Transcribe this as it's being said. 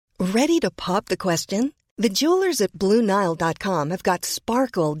Ready to pop the question? The jewelers at BlueNile.com have got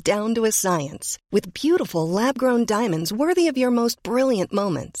sparkle down to a science with beautiful lab-grown diamonds worthy of your most brilliant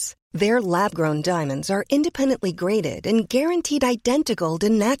moments. Their lab-grown diamonds are independently graded and guaranteed identical to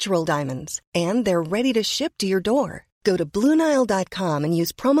natural diamonds, and they're ready to ship to your door. Go to BlueNile.com and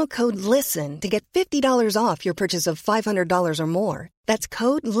use promo code LISTEN to get $50 off your purchase of $500 or more. That's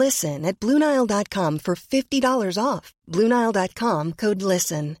code LISTEN at BlueNile.com for $50 off. BlueNile.com, code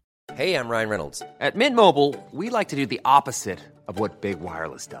LISTEN. Hey, I'm Ryan Reynolds. At Mint Mobile, we like to do the opposite of what Big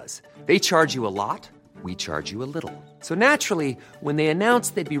Wireless does. They charge you a lot, we charge you a little. So naturally, when they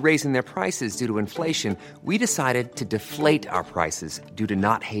announced they'd be raising their prices due to inflation, we decided to deflate our prices due to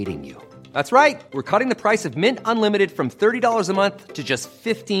not hating you. That's right. We're cutting the price of Mint Unlimited from $30 a month to just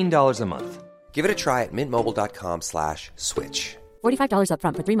 $15 a month. Give it a try at mintmobile.com/switch. $45 up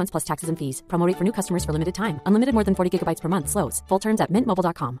front for 3 months plus taxes and fees. Promo rate for new customers for limited time. Unlimited more than 40 gigabytes per month. Slows full terms at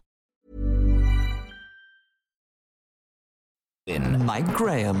mintmobile.com. Mike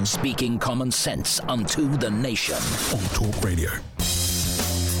Graham speaking common sense unto the nation on Talk Radio.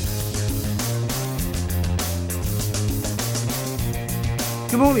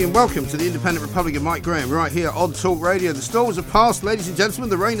 Good morning and welcome to the Independent Republican Mike Graham right here on Talk Radio. The storms are past, ladies and gentlemen.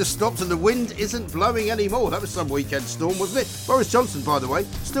 The rain has stopped and the wind isn't blowing anymore. That was some weekend storm, wasn't it? Boris Johnson, by the way,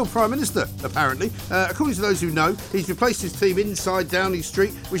 still Prime Minister, apparently. According to those who know, he's replaced his team inside Downing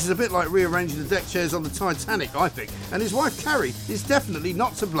Street, which is a bit like rearranging the deck chairs on the Titanic, I think. And his wife, Carrie, is definitely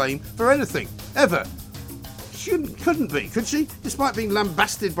not to blame for anything, ever. Couldn't be, could she? Despite being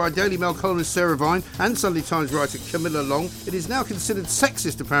lambasted by Daily Mail columnist Sarah Vine and Sunday Times writer Camilla Long, it is now considered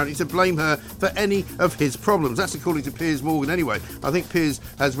sexist, apparently, to blame her for any of his problems. That's according to Piers Morgan anyway. I think Piers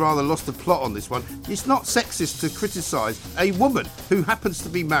has rather lost the plot on this one. It's not sexist to criticise a woman who happens to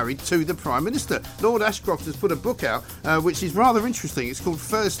be married to the Prime Minister. Lord Ashcroft has put a book out which is rather interesting. It's called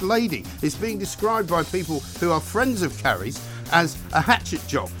First Lady. It's being described by people who are friends of Carrie's as a hatchet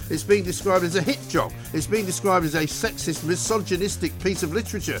job. It's being described as a hit job. It's being described as a sexist, misogynistic piece of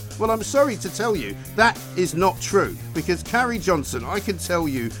literature. Well, I'm sorry to tell you, that is not true. Because Carrie Johnson, I can tell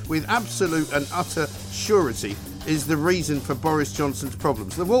you with absolute and utter surety, is the reason for Boris Johnson's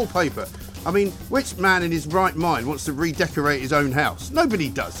problems. The wallpaper. I mean, which man in his right mind wants to redecorate his own house? Nobody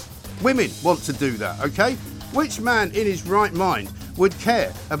does. Women want to do that, okay? Which man in his right mind would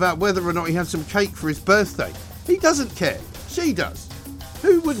care about whether or not he had some cake for his birthday? He doesn't care. She does.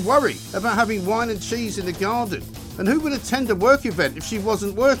 Who would worry about having wine and cheese in the garden? And who would attend a work event if she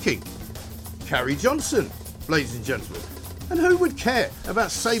wasn't working? Carrie Johnson, ladies and gentlemen. And who would care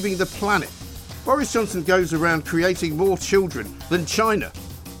about saving the planet? Boris Johnson goes around creating more children than China.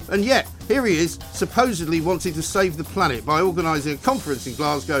 And yet, here he is, supposedly wanting to save the planet by organising a conference in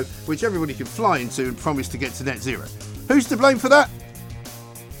Glasgow, which everybody can fly into and promise to get to net zero. Who's to blame for that?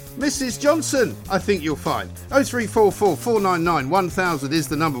 Mrs. Johnson, I think you'll find. 0344 499 1000 is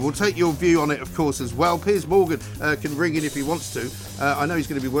the number. We'll take your view on it, of course, as well. Piers Morgan can ring in if he wants to. I know he's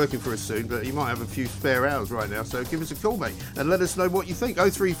going to be working for us soon, but he might have a few spare hours right now, so give us a call, mate, and let us know what you think.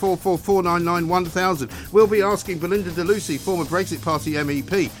 0344 499 1000. We'll be asking Belinda de Lucy, former Brexit Party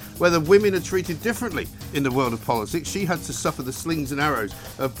MEP, whether women are treated differently in the world of politics. She had to suffer the slings and arrows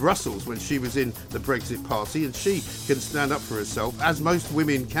of Brussels when she was in the Brexit Party, and she can stand up for herself, as most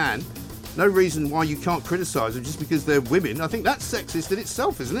women can. No reason why you can't criticise them just because they're women. I think that's sexist in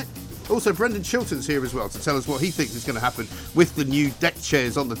itself, isn't it? Also, Brendan Chilton's here as well to tell us what he thinks is going to happen with the new deck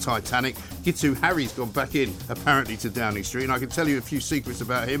chairs on the Titanic. Gittu Harry's gone back in, apparently, to Downing Street, and I can tell you a few secrets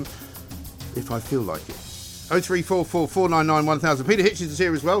about him if I feel like it. 0344 499 1000. Peter Hitchens is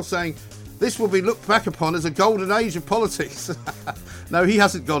here as well, saying this will be looked back upon as a golden age of politics. No, he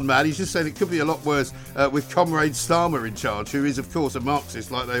hasn't gone mad. He's just saying it could be a lot worse with Comrade Starmer in charge, who is, of course, a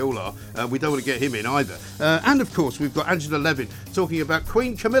Marxist like they all are. We don't want to get him in either. And, of course, we've got Angela Levin talking about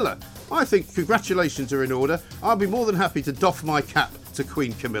Queen Camilla. I think congratulations are in order. I'll be more than happy to doff my cap to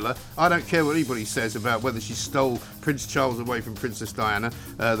Queen Camilla. I don't care what anybody says about whether she stole Prince Charles away from Princess Diana,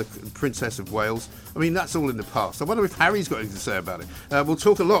 the Princess of Wales. I mean, that's all in the past. I wonder if Harry's got anything to say about it. We'll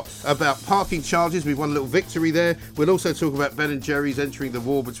talk a lot about parking charges. We've won a little victory there. We'll also talk about Ben and Jerry's entering the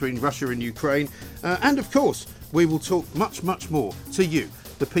war between Russia and Ukraine. And, of course, we will talk much, much more to you,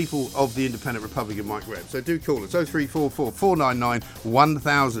 the people of the Independent Republican Mike Graham. So do call us. 0344 499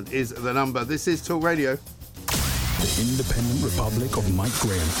 1000 is the number. This is Talk Radio. The Independent Republic of Mike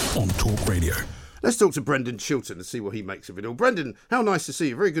Graham on Talk Radio. Let's talk to Brendan Chilton and see what he makes of it all. Brendan, how nice to see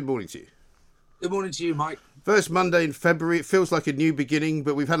you. Very good morning to you. Good morning to you, Mike. First Monday in February. It feels like a new beginning,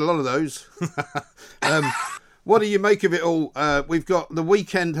 but we've had a lot of those. What do you make of it all? We've got the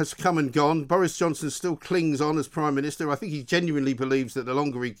weekend has come and gone. Boris Johnson still clings on as Prime Minister. I think he genuinely believes that the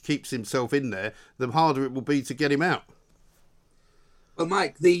longer he keeps himself in there, the harder it will be to get him out. Well,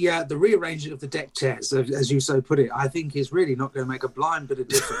 Mike, the rearranging of the deck chairs, as you so put it, I think is really not going to make a blind bit of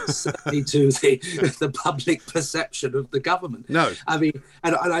difference to the public perception of the government. No. I mean,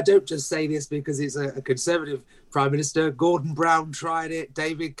 and I don't just say this because it's a Conservative Prime Minister. Gordon Brown tried it,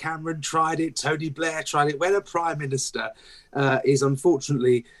 David Cameron tried it, Tony Blair tried it. When a Prime Minister is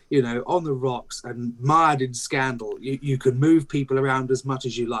unfortunately, on the rocks and mired in scandal, you can move people around as much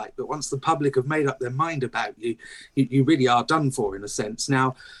as you like. But once the public have made up their mind about you, you really are done for, in a sense.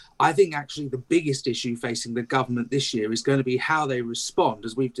 Now, I think actually the biggest issue facing the government this year is going to be how they respond,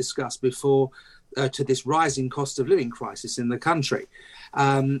 as we've discussed before, to this rising cost of living crisis in the country.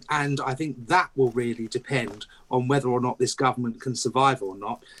 And I think that will really depend on whether or not this government can survive or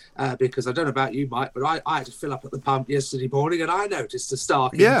not. Because I don't know about you, Mike, but I had to fill up at the pump yesterday morning and I noticed a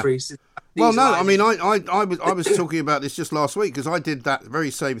stark increase. Well, no, I mean, I was talking about this just last week because I did that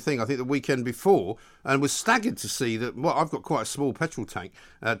very same thing, I think the weekend before, and was staggered to see that, I've got quite a small petrol tank,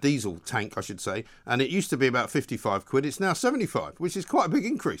 diesel tank, I should say, and it used to be about 55 quid. It's now 75, which is quite a big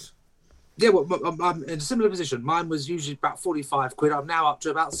increase. Yeah, well, I'm in a similar position. Mine was usually about 45 quid. I'm now up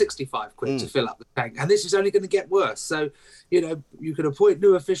to about 65 quid to fill up the tank. And this is only going to get worse. So, you can appoint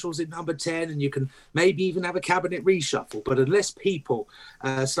new officials in number 10 and you can maybe even have a cabinet reshuffle. But unless people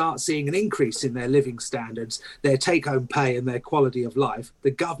start seeing an increase in their living standards, their take-home pay and their quality of life,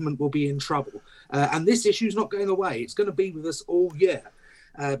 the government will be in trouble. And this issue is not going away. It's going to be with us all year.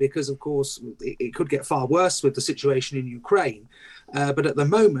 Because, of course, it could get far worse with the situation in Ukraine. But at the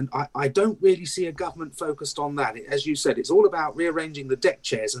moment, I don't really see a government focused on that. As you said, it's all about rearranging the deck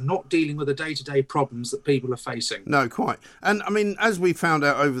chairs and not dealing with the day-to-day problems that people are facing. No, quite. And, I mean, as we found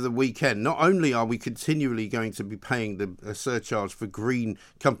out over the weekend, not only are we continually going to be paying the surcharge for green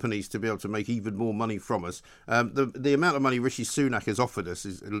companies to be able to make even more money from us, the amount of money Rishi Sunak has offered us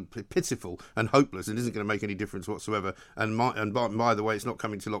is pitiful and hopeless and isn't going to make any difference whatsoever. And by the way, it's not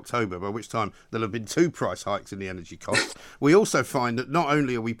coming till October, by which time there'll have been 2 price hikes in the energy costs. We also find that not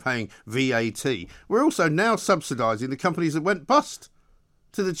only are we paying VAT, we're also now subsidising the companies that went bust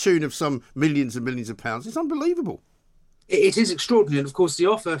to the tune of some millions and millions of pounds. It's unbelievable. It is extraordinary. And of course, the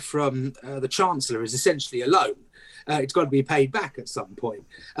offer from the Chancellor is essentially a loan. It's got to be paid back at some point.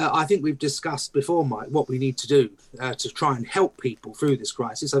 I think we've discussed before, Mike, what we need to do to try and help people through this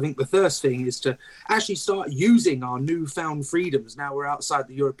crisis. I think the first thing is to actually start using our newfound freedoms now we're outside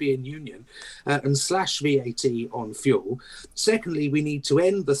the European Union and slash VAT on fuel. Secondly, we need to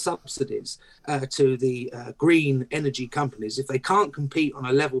end the subsidies to the green energy companies. If they can't compete on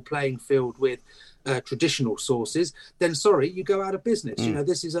a level playing field with traditional sources, then you go out of business.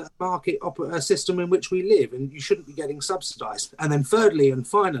 This is a market system in which we live and you shouldn't be getting subsidised. And then thirdly and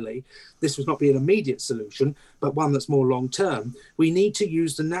finally, this would not be an immediate solution, but one that's more long term. We need to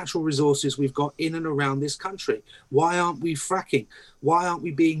use the natural resources we've got in and around this country. Why aren't we fracking? Why aren't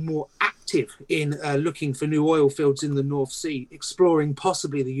we being more active in looking for new oil fields in the North Sea, exploring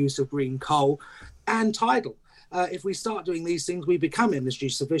possibly the use of green coal and tidal? If we start doing these things, we become energy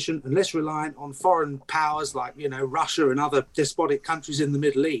sufficient and less reliant on foreign powers like, Russia and other despotic countries in the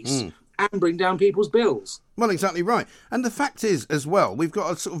Middle East and bring down people's bills. Well, exactly right. And the fact is, as well, we've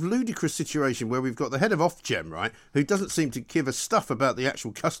got a sort of ludicrous situation where we've got the head of Ofgem, right, who doesn't seem to give a stuff about the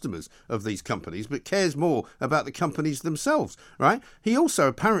actual customers of these companies, but cares more about the companies themselves, right? He also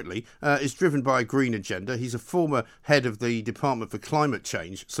apparently is driven by a green agenda. He's a former head of the Department for Climate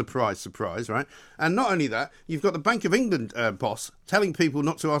Change. Surprise, surprise, right? And not only that, you've got the Bank of England boss telling people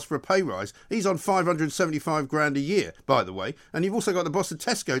not to ask for a pay rise. He's on 575 grand a year, by the way. And you've also got the boss of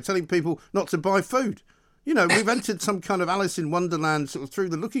Tesco telling people not to buy food. We've entered some kind of Alice in Wonderland sort of through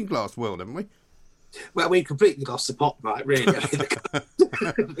the looking glass world, haven't we? Well, we completely lost the plot, right, really. I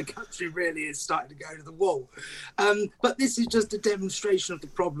mean, the country really is starting to go to the wall. But this is just a demonstration of the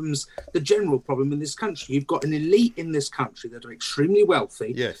problems, the general problem in this country. You've got an elite in this country that are extremely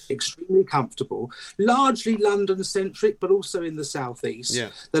wealthy, extremely comfortable, largely London-centric, but also in the southeast,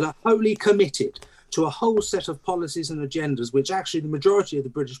 that are wholly committed to a whole set of policies and agendas which actually the majority of the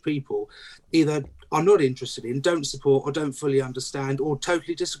British people either are not interested in, don't support or don't fully understand or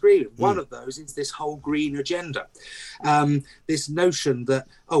totally disagree with. One of those is this whole green agenda. This notion that,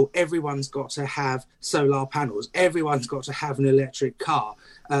 everyone's got to have solar panels, everyone's got to have an electric car,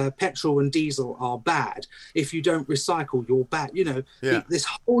 petrol and diesel are bad. If you don't recycle, you're bad. This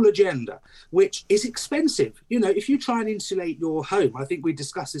whole agenda, which is expensive. If you try and insulate your home, I think we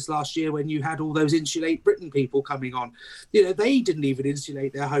discussed this last year when you had all those Insulate Britain people coming on. They didn't even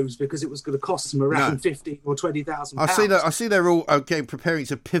insulate their homes because it was going to cost them around around 15 or 20,000 pounds. I see they're all preparing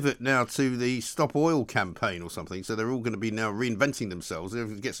to pivot now to the Stop Oil campaign or something. So they're all going to be now reinventing themselves. They're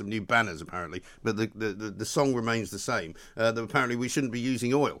going to get some new banners apparently, but the song remains the same. That apparently we shouldn't be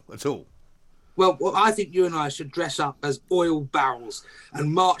using oil at all. Well, I think you and I should dress up as oil barrels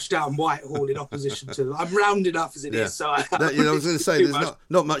and march down Whitehall in opposition to them. I'm round enough as it is. So I was going to say, there's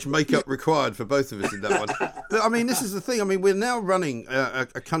not much makeup required for both of us in that one. But, I mean, this is the thing. I mean, we're now running a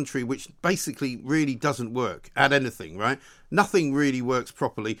country which basically really doesn't work at anything, right? Nothing really works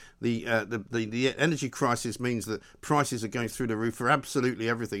properly. The energy crisis means that prices are going through the roof for absolutely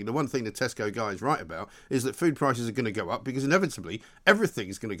everything. The one thing the Tesco guy is right about is that food prices are going to go up because inevitably everything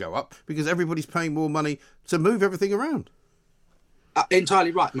is going to go up because everybody's paying more money to move everything around.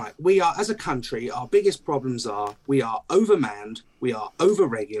 Entirely right, Mike. We are, as a country, our biggest problems are we are overmanned, we are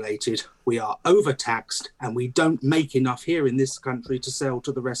overregulated, we are overtaxed, and we don't make enough here in this country to sell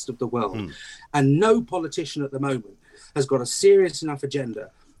to the rest of the world. And no politician at the moment has got a serious enough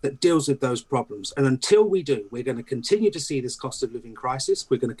agenda that deals with those problems. And until we do, we're going to continue to see this cost of living crisis.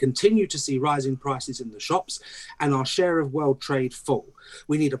 We're going to continue to see rising prices in the shops and our share of world trade fall.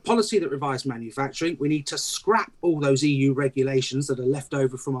 We need a policy that revives manufacturing. We need to scrap all those EU regulations that are left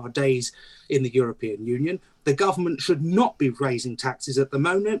over from our days in the European Union. The government should not be raising taxes at the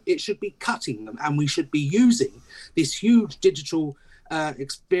moment. It should be cutting them. And we should be using this huge digital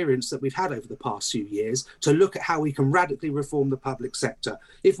experience that we've had over the past few years to look at how we can radically reform the public sector.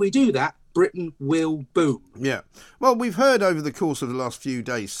 If we do that, Britain will boom. Yeah. Well, we've heard over the course of the last few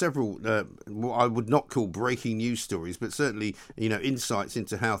days several what I would not call breaking news stories, but certainly, insights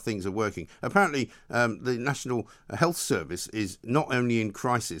into how things are working. Apparently, the National Health Service is not only in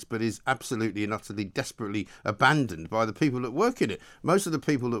crisis, but is absolutely and utterly desperately abandoned by the people that work in it. Most of the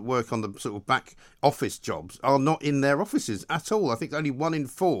people that work on the sort of back office jobs are not in their offices at all. I think only 1 in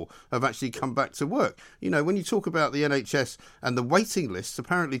 4 have actually come back to work. When you talk about the NHS and the waiting lists,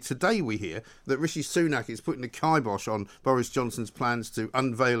 apparently today we hear that Rishi Sunak is putting the kibosh on Boris Johnson's plans to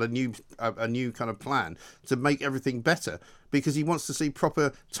unveil a new kind of plan to make everything better, because he wants to see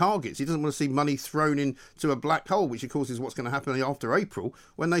proper targets. He doesn't want to see money thrown into a black hole, which of course is what's going to happen after April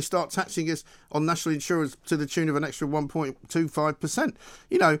when they start taxing us on national insurance to the tune of an extra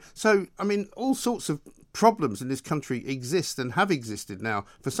 1.25%. So I mean, all sorts of problems in this country exist and have existed now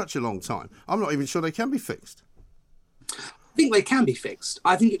for such a long time. I'm not even sure they can be fixed. I think they can be fixed.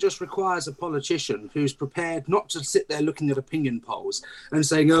 I think it just requires a politician who's prepared not to sit there looking at opinion polls and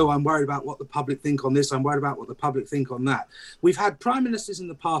saying, oh, I'm worried about what the public think on this, I'm worried about what the public think on that. We've had prime ministers in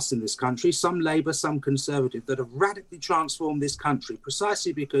the past in this country, some Labour, some Conservative, that have radically transformed this country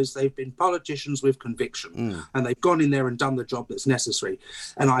precisely because they've been politicians with conviction and they've gone in there and done the job that's necessary.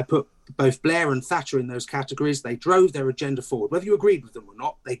 And I put both Blair and Thatcher in those categories. They drove their agenda forward. Whether you agreed with them or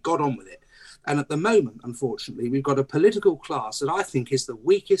not, they got on with it. And at the moment, unfortunately, we've got a political class that I think is the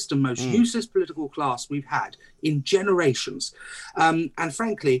weakest and most useless political class we've had in generations. And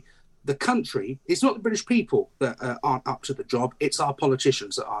frankly, the country, it's not the British people that aren't up to the job, it's our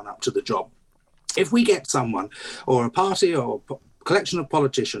politicians that aren't up to the job. If we get someone or a party or a collection of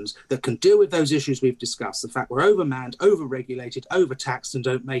politicians that can deal with those issues we've discussed, the fact we're overmanned, overregulated, overtaxed and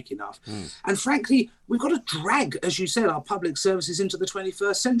don't make enough. And frankly, we've got to drag, as you said, our public services into the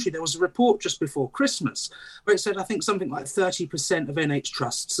 21st century. There was a report just before Christmas where it said, I think something like 30% of NH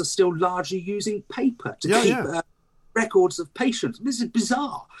trusts are still largely using paper to keep records of patients. This is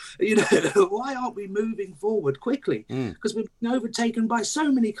bizarre. Why aren't we moving forward quickly? Because we've been overtaken by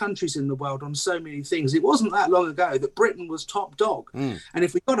so many countries in the world on so many things. It wasn't that long ago that Britain was top dog. And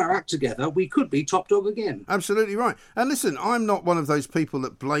if we got our act together, we could be top dog again. Absolutely right. And listen, I'm not one of those people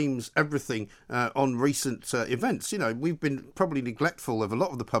that blames everything on recent events. We've been probably neglectful of a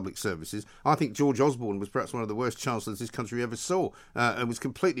lot of the public services. I think George Osborne was perhaps one of the worst chancellors this country ever saw, and was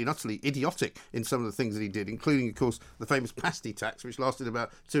completely and utterly idiotic in some of the things that he did, including, of course, the famous pasty tax, which lasted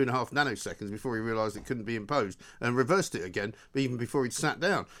about 2.5 nanoseconds before he realised it couldn't be imposed, and reversed it again, even before he'd sat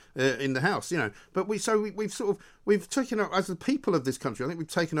down in the House. But we've taken our, as the people of this country, I think we've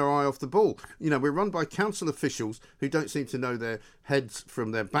taken our eye off the ball. We're run by council officials who don't seem to know their heads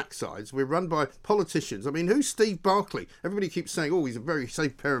from their backsides. We're run by politicians. I mean, who's Steve Barclay? Everybody keeps saying, oh, he's a very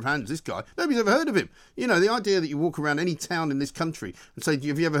safe pair of hands, this guy. Nobody's ever heard of him. The idea that you walk around any town in this country and say,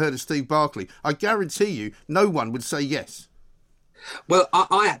 have you ever heard of Steve Barclay? I guarantee you no one would say yes. Well,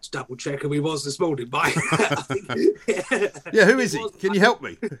 I had to double check who he was this morning, Mike. Who is he? Can you help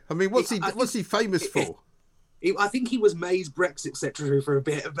me? I mean, what's he famous for? I think he was May's Brexit secretary for a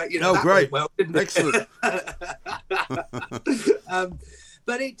bit, but that great, well, didn't it? Excellent.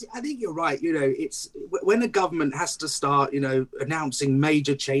 But I think you're right. It's when a government has to start, announcing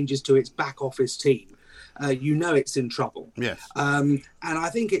major changes to its back office team, it's in trouble. Yes. And I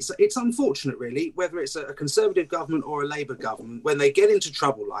think it's unfortunate, really, whether it's a Conservative government or a Labour government, when they get into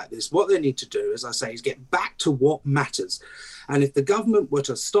trouble like this, what they need to do, as I say, is get back to what matters. And if the government were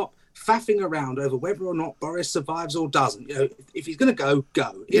to stop faffing around over whether or not Boris survives or doesn't, if he's going to go.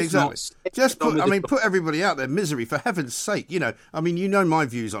 If exactly. Not, just put everybody out there, misery, for heaven's sake. My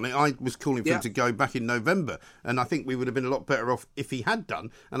views on it. I was calling for him to go back in November, and I think we would have been a lot better off if he had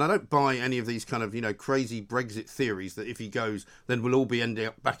done. And I don't buy any of these kind of, crazy Brexit theories that if he goes, then we'll all be ending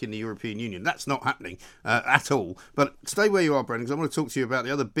up back in the European Union. That's not happening at all. But stay where you are, Brendan, because I want to talk to you about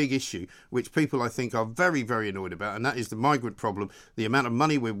the other big issue, which people, I think, are very, very annoyed about, and that is the migrant problem, the amount of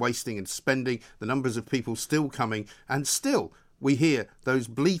money we're wasting and spending, the numbers of people still coming, and still we hear those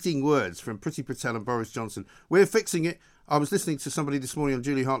bleating words from Priti Patel and Boris Johnson. We're fixing it. I was listening to somebody this morning on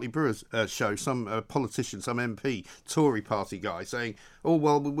Julie Hartley-Brewer's show, some politician, some MP, Tory party guy, saying, oh,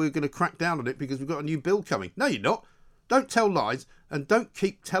 well, we're going to crack down on it because we've got a new bill coming. No, you're not. Don't tell lies, and don't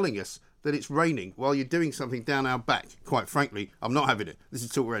keep telling us that it's raining while you're doing something down our back. Quite frankly, I'm not having it. This is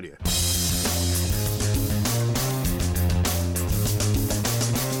Talk Radio.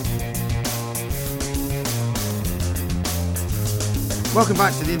 Welcome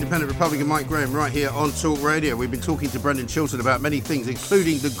back to the Independent Republican, Mike Graham, right here on Talk Radio. We've been talking to Brendan Chilton about many things,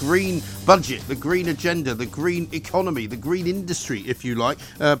 including the green budget, the green agenda, the green economy, the green industry, if you like.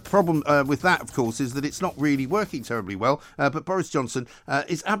 Problem with that, of course, is that it's not really working terribly well. But Boris Johnson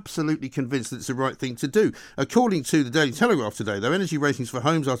is absolutely convinced that it's the right thing to do. According to the Daily Telegraph today, though, energy ratings for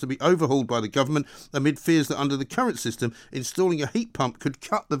homes are to be overhauled by the government amid fears that under the current system, installing a heat pump could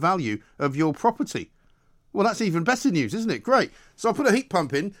cut the value of your property. Well, that's even better news, isn't it? Great. So I put a heat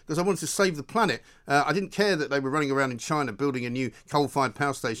pump in because I wanted to save the planet. I didn't care that they were running around in China building a new coal-fired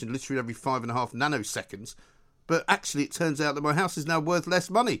power station literally every 5.5 nanoseconds. But actually, it turns out that my house is now worth less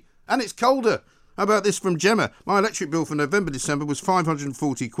money. And it's colder. How about this from Gemma? My electric bill for November-December was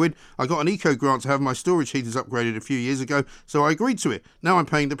 £540. I got an eco grant to have my storage heaters upgraded a few years ago, so I agreed to it. Now I'm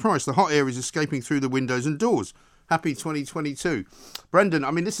paying the price. The hot air is escaping through the windows and doors. Happy 2022. Brendan,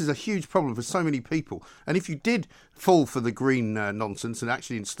 I mean, this is a huge problem for so many people. And if you did fall for the green nonsense and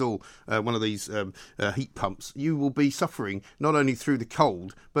actually install one of these heat pumps, you will be suffering not only through the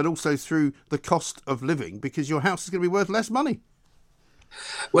cold, but also through the cost of living, because your house is going to be worth less money.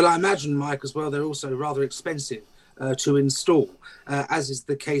 Well, I imagine, Mike, as well, they're also rather expensive to install, as is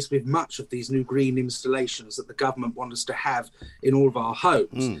the case with much of these new green installations that the government want us to have in all of our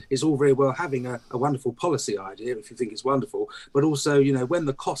homes. It's all very well having a wonderful policy idea, if you think it's wonderful, but also, when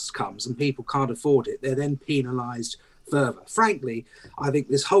the cost comes and people can't afford it, they're then penalised further. Frankly, I think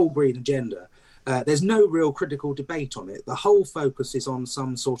this whole green agenda, there's no real critical debate on it. The whole focus is on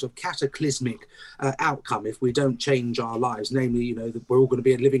some sort of cataclysmic outcome if we don't change our lives, namely, that we're all going to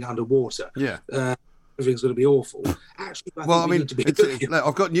be living underwater. Yeah. Everything's going to be awful. Actually,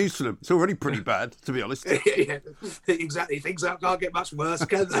 I've got news for them. It's already pretty bad, to be honest. Yeah, exactly. Things can't get much worse,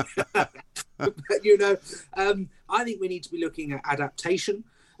 can they? But, I think we need to be looking at adaptation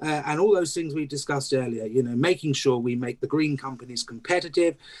and all those things we discussed earlier, making sure we make the green companies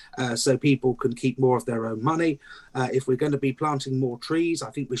competitive so people can keep more of their own money. If we're going to be planting more trees, I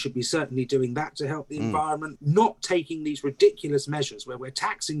think we should be certainly doing that to help the environment, not taking these ridiculous measures where we're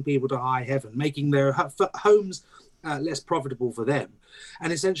taxing people to high heaven, making their homes less profitable for them,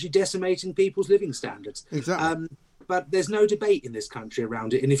 and essentially decimating people's living standards. Exactly. But there's no debate in this country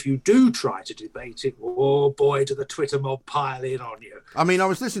around it. And if you do try to debate it, oh boy, do the Twitter mob pile in on you. I mean, I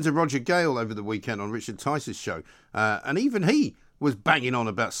was listening to Roger Gale over the weekend on Richard Tice's show, and even he was banging on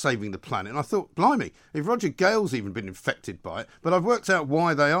about saving the planet. And I thought, blimey, if Roger Gale's even been infected by it. But I've worked out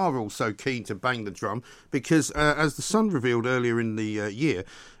why they are all so keen to bang the drum, because as The Sun revealed earlier in the year,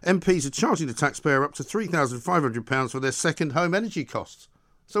 MPs are charging the taxpayer up to £3,500 for their second home energy costs.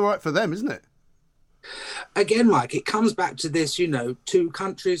 It's all right for them, isn't it? Again, Mike, it comes back to this, two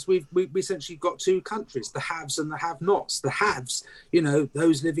countries. We've essentially got two countries, the haves and the have-nots. The haves,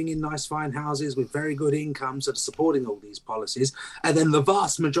 those living in nice, fine houses with very good incomes that are supporting all these policies. And then the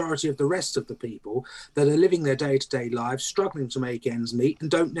vast majority of the rest of the people that are living their day-to-day lives, struggling to make ends meet and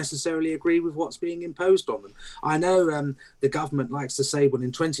don't necessarily agree with what's being imposed on them. I know the government likes to say, well,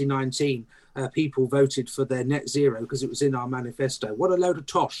 in 2019, people voted for their net zero because it was in our manifesto. What a load of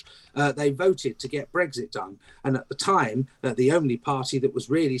tosh. They voted to get Brexit done. And at the time, the only party that was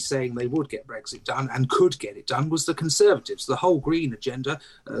really saying they would get Brexit done and could get it done was the Conservatives. The whole green agenda,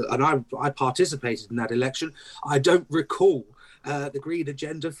 and I participated in that election. I don't recall the green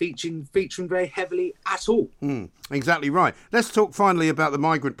agenda featuring very heavily at all. Exactly right. Let's talk finally about the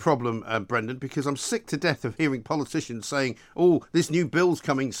migrant problem, Brendan, because I'm sick to death of hearing politicians saying, oh, this new bill's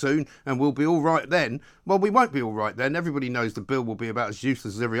coming soon and we'll be all right then. Well, we won't be all right then. Everybody knows the bill will be about as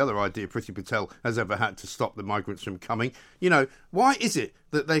useless as every other idea Priti Patel has ever had to stop the migrants from coming. You know, why is it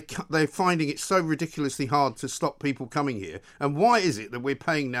that they're finding it so ridiculously hard to stop people coming here? And why is it that we're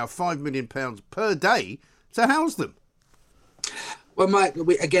paying now £5 million per day to house them? Well, Mike,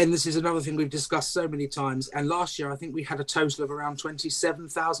 again, this is another thing we've discussed so many times. And last year, I think we had a total of around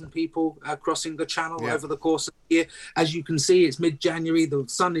 27,000 people crossing the channel over the course of the year. As you can see, it's mid-January. The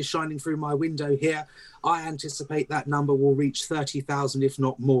sun is shining through my window here. I anticipate that number will reach 30,000, if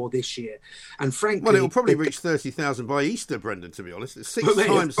not more, this year. And frankly... Well, it will probably reach 30,000 by Easter, Brendan, to be honest. Six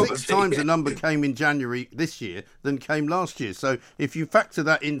times the number came in January this year than came last year. So if you factor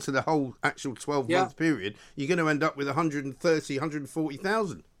that into the whole actual 12-month period, you're going to end up with 130,000,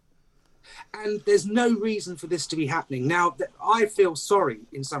 140,000. And there's no reason for this to be happening. Now, I feel sorry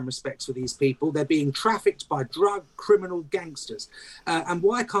in some respects for these people. They're being trafficked by drug criminal gangsters. And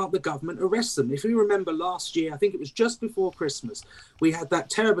why can't the government arrest them? If you remember last year, I think it was just before Christmas, we had that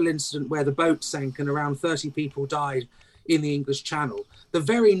terrible incident where the boat sank and around 30 people died in the English Channel. The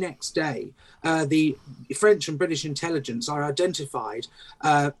very next day, the French and British intelligence identified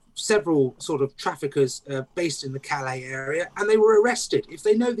several sort of traffickers based in the Calais area, and they were arrested. If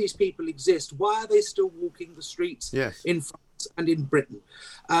they know these people exist, why are they still walking the streets in France and in Britain?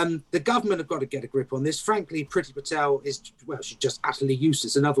 The government have got to get a grip on this. Frankly, Priti Patel is, well, she's just utterly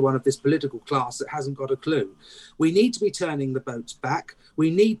useless. Another one of this political class that hasn't got a clue. We need to be turning the boats back. We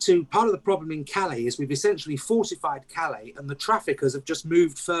need to, part of the problem in Calais is we've essentially fortified Calais and the traffickers have just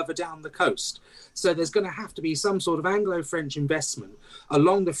moved further down the coast. So there's going to have to be some sort of Anglo-French investment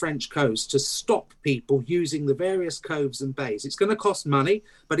along the French coast to stop people using the various coves and bays. It's going to cost money,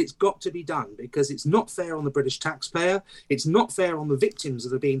 but it's got to be done because it's not fair on the British taxpayer. It's not fair on the victims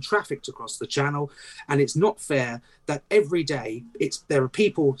that are being trafficked across the channel. And it's not fair that every day there are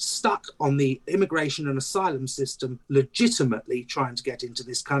people stuck on the immigration and asylum system legitimately trying to get into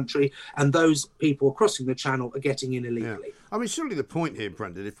this country, and those people crossing the channel are getting in illegally. Yeah. I mean, surely the point here,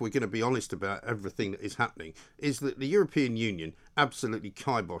 Brendan, if we're going to be honest about everything that is happening, is that the European Union absolutely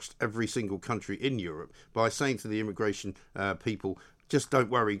kiboshed every single country in Europe by saying to the immigration people, just don't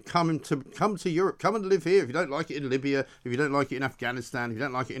worry, come to Europe, come and live here. If you don't like it in Libya, if you don't like it in Afghanistan, if you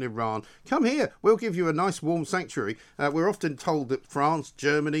don't like it in Iran, come here. We'll give you a nice warm sanctuary. We're often told that France,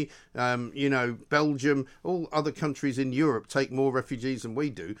 Germany, Belgium, all other countries in Europe take more refugees than we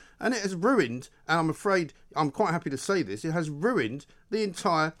do. And it has ruined, and I'm afraid, I'm quite happy to say this, it has ruined the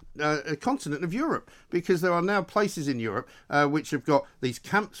entire continent of Europe, because there are now places in Europe which have got these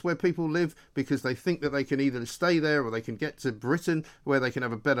camps where people live because they think that they can either stay there or they can get to Britain where they can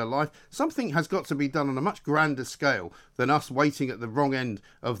have a better life. Something has got to be done on a much grander scale than us waiting at the wrong end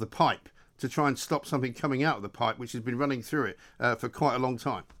of the pipe to try and stop something coming out of the pipe which has been running through it for quite a long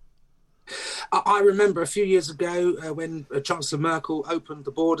time. I remember a few years ago when Chancellor Merkel opened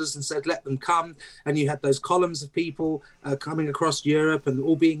the borders and said, let them come. And you had those columns of people coming across Europe and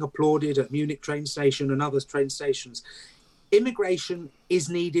all being applauded at Munich train station and other train stations. Immigration is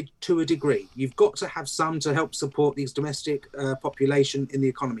needed to a degree. You've got to have some to help support these domestic population in the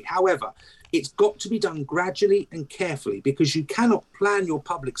economy. However, it's got to be done gradually and carefully, because you cannot plan your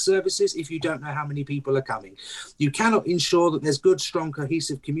public services if you don't know how many people are coming. You cannot ensure that there's good, strong,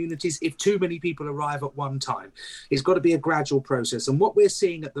 cohesive communities if too many people arrive at one time. It's got to be a gradual process. And what we're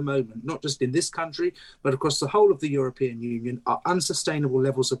seeing at the moment, not just in this country, but across the whole of the European Union, are unsustainable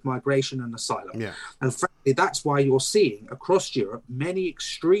levels of migration and asylum. Yeah. And frankly, that's why you're seeing across Europe many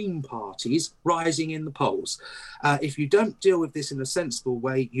extreme parties rising in the polls. If you don't deal with this in a sensible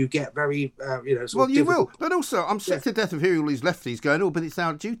way, you get very... well, you will. But also, I'm sick to death of hearing all these lefties going, oh, but it's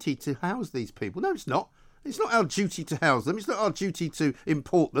our duty to house these people. No, it's not. It's not our duty to house them. It's not our duty to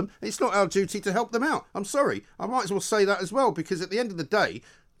import them. It's not our duty to help them out. I'm sorry. I might as well say that as well, because at the end of the day,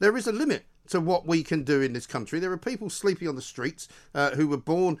 there is a limit to what we can do in this country. There are people sleeping on the streets who were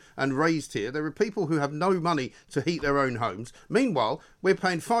born and raised here. There are people who have no money to heat their own homes. Meanwhile, we're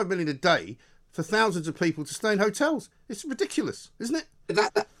paying $5 million a day for thousands of people to stay in hotels. It's ridiculous, isn't it?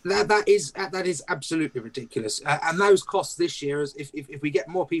 That is absolutely ridiculous. And those costs this year, if we get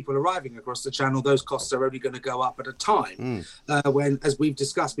more people arriving across the channel, those costs are only going to go up at a time when, as we've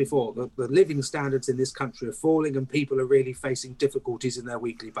discussed before, the living standards in this country are falling and people are really facing difficulties in their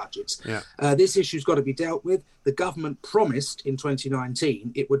weekly budgets. Yeah. This issue's got to be dealt with. The government promised in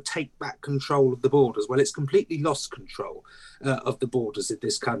 2019 it would take back control of the borders. Well, it's completely lost control of the borders in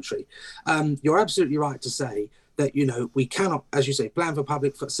this country. You're absolutely right to say that, we cannot, as you say, plan for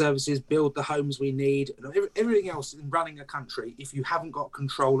public services, build the homes we need, and everything else in running a country if you haven't got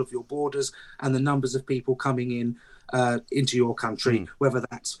control of your borders and the numbers of people coming in into your country, whether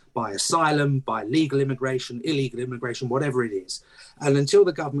that's by asylum, by legal immigration, illegal immigration, whatever it is. And until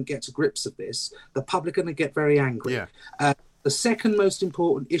the government gets to grips of this, the public are going to get very angry. Yeah. The second most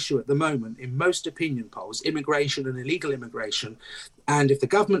important issue at the moment in most opinion polls, immigration and illegal immigration. And if the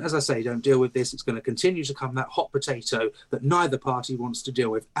government, as I say, don't deal with this, it's going to continue to come that hot potato that neither party wants to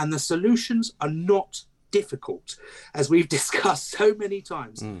deal with. And the solutions are not difficult, as we've discussed so many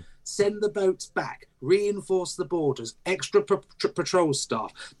times. Send the boats back, reinforce the borders, extra patrol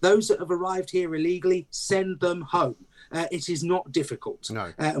staff. Those that have arrived here illegally, send them home. It is not difficult.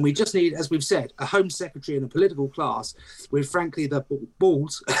 No. And we just need, as we've said, a Home Secretary and a political class with, frankly, the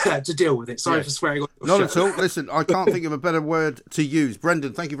balls to deal with it. Sorry for swearing on your Not show. at all. Listen, I can't think of a better word to use.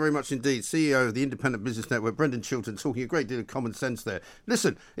 Brendan, thank you very much indeed. CEO of the Independent Business Network, Brendan Chilton, talking a great deal of common sense there.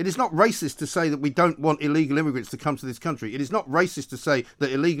 Listen, it is not racist to say that we don't want illegal immigrants to come to this country. It is not racist to say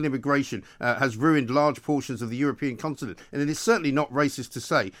that illegal immigration has ruined large portions of the European continent. And it is certainly not racist to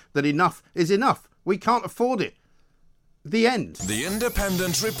say that enough is enough. We can't afford it. The end. The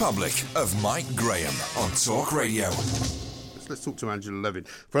Independent Republic of Mike Graham on Talk Radio. Let's talk to Angela Levin.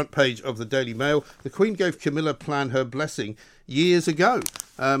 Front page of the Daily Mail. The Queen gave Camilla Plan her blessing years ago.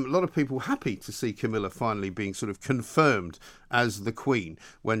 A lot of people happy to see Camilla finally being sort of confirmed as the Queen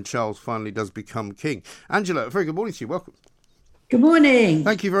when Charles finally does become king. Angela, a very good morning to you. Welcome. Good morning.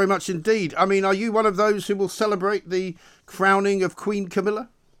 Thank you very much indeed. I mean, are you one of those who will celebrate the crowning of Queen Camilla?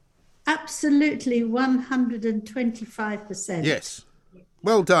 Absolutely, 125%. Yes.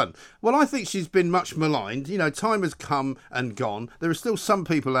 Well done. Well, I think she's been much maligned. You know, time has come and gone. There are still some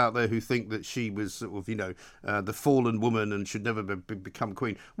people out there who think that she was sort of, the fallen woman and should never become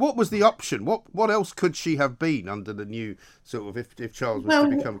queen. What was the option? What else could she have been under the new sort of, if Charles was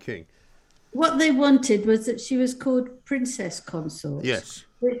to become king? What they wanted was that she was called Princess Consort. Yes.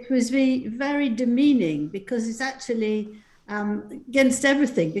 Which was very demeaning, because it's actually against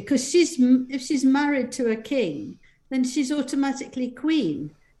everything. Because if she's married to a king, then she's automatically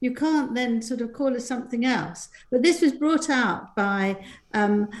queen. You can't then sort of call her something else. But this was brought out by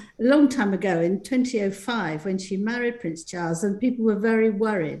a long time ago in 2005 when she married Prince Charles, and people were very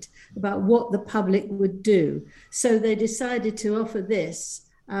worried about what the public would do. So they decided to offer this,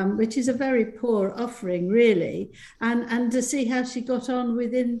 which is a very poor offering, really, and to see how she got on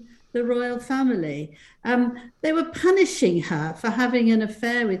within the royal family. They were punishing her for having an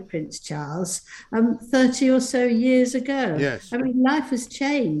affair with Prince Charles 30 or so years ago. Yes. I mean, life has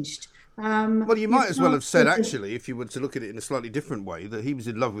changed. Well, you might as well have said, actually, if you were to look at it in a slightly different way, that he was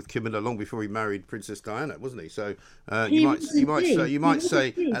in love with Camilla long before he married Princess Diana, wasn't he? So you might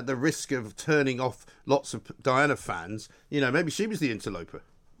say, at the risk of turning off lots of Diana fans, maybe she was the interloper.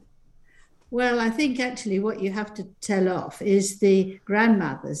 Well, I think actually what you have to tell off is the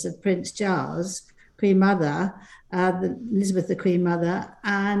grandmothers of Prince Charles, Queen Mother, Elizabeth the Queen Mother,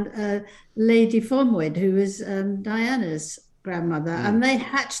 and Lady Fonwood, who was Diana's grandmother. And they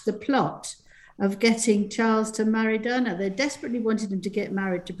hatched the plot of getting Charles to marry Diana. They desperately wanted him to get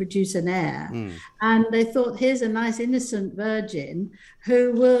married to produce an heir. And they thought, here's a nice innocent virgin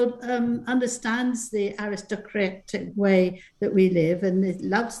who will understands the aristocratic way that we live and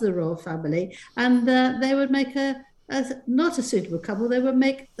loves the royal family. And they would make not a suitable couple. They would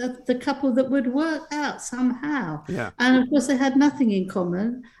make the couple that would work out somehow. Yeah. And of course, they had nothing in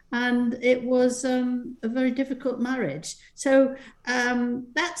common. And it was a very difficult marriage. So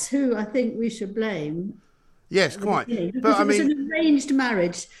that's who I think we should blame. Yes, quite. But it was an arranged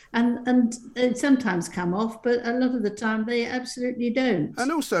marriage, and it sometimes come off, but a lot of the time they absolutely don't. And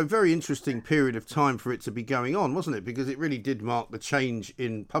also a very interesting period of time for it to be going on, wasn't it? Because it really did mark the change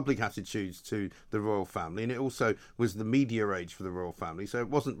in public attitudes to the royal family, and it also was the media age for the royal family. So it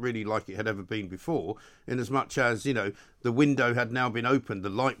wasn't really like it had ever been before, in as much as, the window had now been opened, the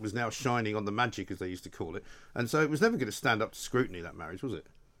light was now shining on the magic, as they used to call it. And so it was never going to stand up to scrutiny, that marriage, was it?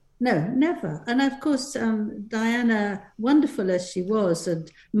 No, never. And of course, Diana, wonderful as she was and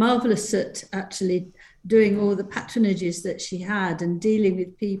marvellous at actually doing all the patronages that she had and dealing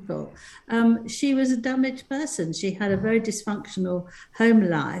with people, she was a damaged person. She had a very dysfunctional home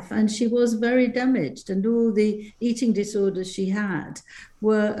life and she was very damaged, and all the eating disorders she had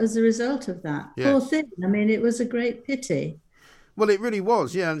were as a result of that. Yes. Poor thing. I mean, it was a great pity. Well, it really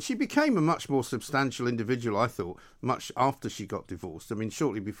was, yeah. And she became a much more substantial individual, I thought, much after she got divorced. I mean,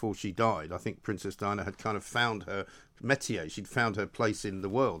 shortly before she died, I think Princess Diana had kind of found her métier. She'd found her place in the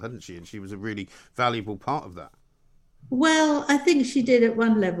world, hadn't she? And she was a really valuable part of that. Well, I think she did at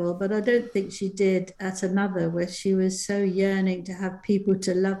one level, but I don't think she did at another, where she was so yearning to have people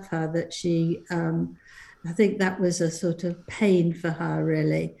to love her that I think that was a sort of pain for her,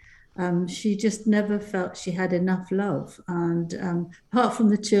 really. She just never felt she had enough love, and apart from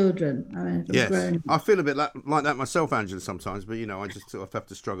the children, I mean, from Yes, grown. I feel a bit like that myself, Angela, sometimes. But I just sort of have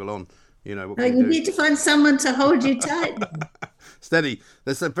to struggle on. What Oh, can you you need do? to find someone to hold you tight. Steady.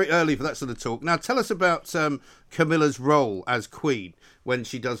 It's a bit early for that sort of talk. Now, tell us about Camilla's role as Queen when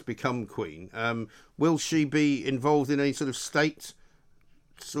she does become Queen. Will she be involved in any sort of state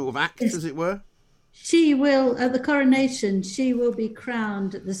sort of act, as it were? She will, at the coronation, she will be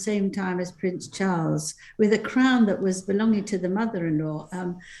crowned at the same time as Prince Charles, with a crown that was belonging to the mother-in-law,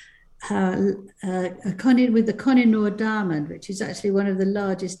 with the Koh-i-Noor diamond, which is actually one of the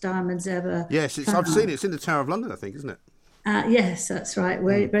largest diamonds ever. Yes, I've seen it. It's in the Tower of London, I think, isn't it? Yes, that's right.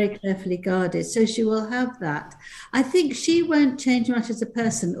 Very, very carefully guarded. So she will have that. I think she won't change much as a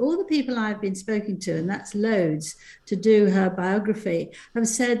person. All the people I've been spoken to, and that's loads, to do her biography, have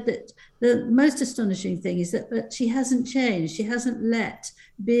said that the most astonishing thing is that she hasn't changed. She hasn't let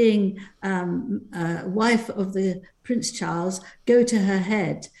being wife of the Prince Charles go to her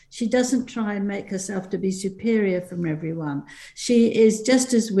head. She doesn't try and make herself to be superior from everyone. She is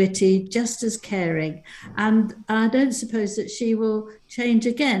just as witty, just as caring, and I don't suppose that she will change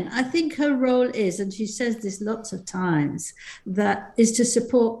again. I think her role is, and she says this lots of times, that is to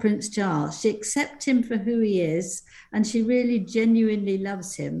support Prince Charles. She accepts him for who he is, and she really genuinely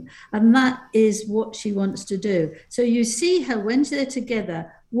loves him, and that is what she wants to do. So you see her when they're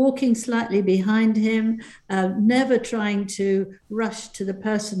together, walking slightly behind him, never trying to rush to the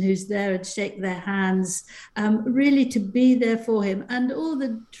person who's there and shake their hands, really to be there for him. And all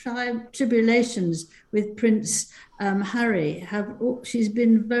the tribulations with Prince Harry, she's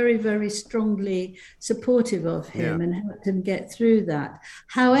been very, very strongly supportive of him and helped him get through that.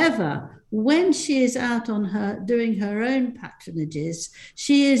 However, when she is out on doing her own patronages,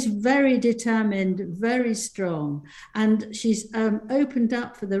 she is very determined, very strong, and she's opened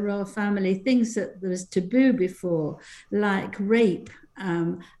up for the royal family things that was taboo before, like rape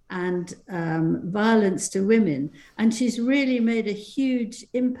and violence to women. And she's really made a huge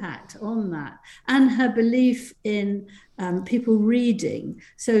impact on that, and her belief in people reading.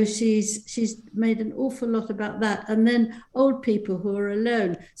 So she's made an awful lot about that. And then old people who are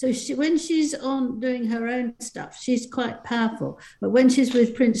alone. So when she's on doing her own stuff, she's quite powerful. But when she's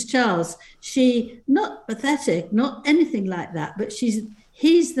with Prince Charles, not pathetic, not anything like that, but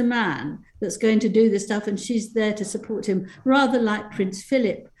he's the man that's going to do the stuff, and she's there to support him, rather like Prince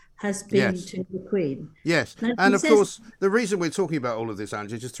Philip has been to the Queen. Yes, and of course, the reason we're talking about all of this,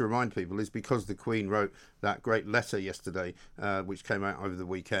 Angela, just to remind people, is because the Queen wrote that great letter yesterday, which came out over the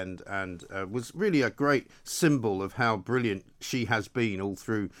weekend, and was really a great symbol of how brilliant she has been all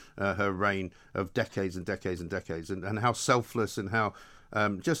through her reign of decades and decades and decades, and how selfless and how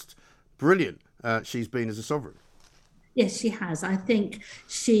just brilliant she's been as a sovereign. Yes, she has. I think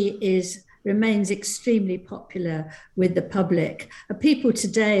she remains extremely popular with the public. People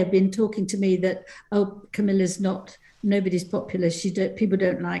today have been talking to me that, Camilla's nobody's popular, people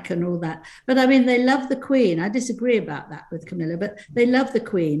don't like her and all that. But I mean, they love the Queen. I disagree about that with Camilla, but they love the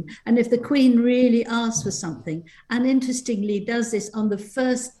Queen. And if the Queen really asks for something, and interestingly does this on the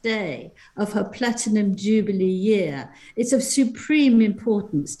first day of her Platinum Jubilee year, it's of supreme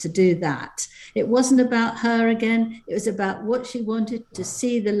importance to do that. It wasn't about her again. It was about what she wanted to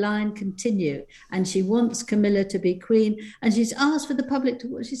see the line continue. And she wants Camilla to be Queen. And she's asked for the public to,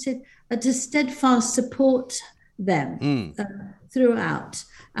 what she said, to steadfast support them throughout.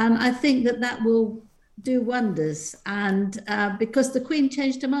 And I think that will do wonders. And because the Queen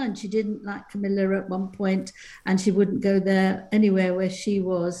changed her mind, she didn't like Camilla at one point, and she wouldn't go there anywhere where she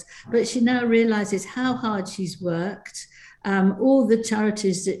was. But she now realizes how hard she's worked, all the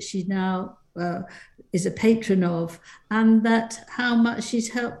charities that she now is a patron of, and that how much she's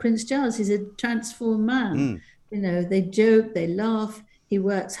helped Prince Charles. He's a transformed man. They joke, they laugh. He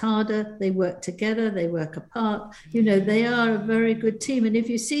works harder, they work together, they work apart. They are a very good team. And if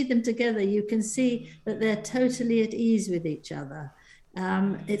you see them together, you can see that they're totally at ease with each other.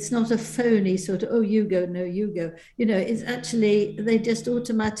 It's not a phony sort of, oh, you go, no, you go. It's actually, they just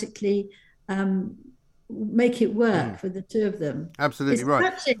automatically make it work for the two of them. Absolutely, it's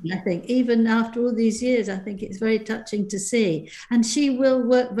right. Touching, I think, even after all these years, I think it's very touching to see. And she will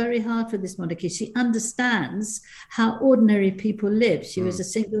work very hard for this monarchy. She understands how ordinary people live. She was a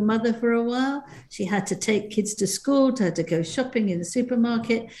single mother for a while. She had to take kids to school, had to go shopping in the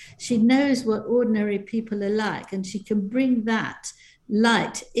supermarket. She knows what ordinary people are like, and she can bring that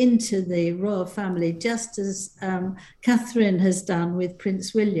light into the royal family, just as Catherine has done with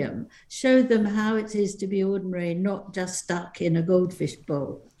Prince William. Show them how it is to be ordinary, not just stuck in a goldfish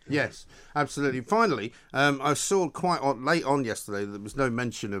bowl. Yes, absolutely. Finally, I saw quite late on yesterday there was no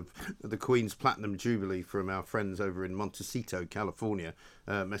mention of the Queen's Platinum Jubilee from our friends over in Montecito, California,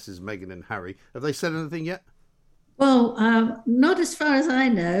 Messrs. Meghan and Harry. Have they said anything yet? Well, not as far as I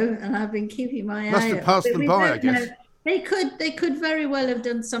know, and I've been keeping my eye on. Must have passed them by, I guess. They could very well have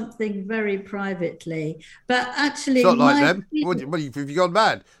done something very privately, but actually, it's not like them. What have you gone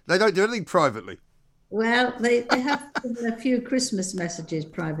mad? They don't do anything privately. Well, they have a few Christmas messages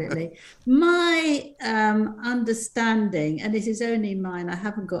privately. My understanding, and it is only mine, I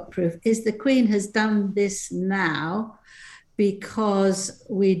haven't got proof, is the Queen has done this now because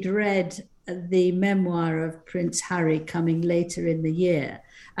we dread the memoir of Prince Harry coming later in the year.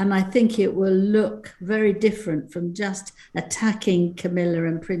 And I think it will look very different from just attacking Camilla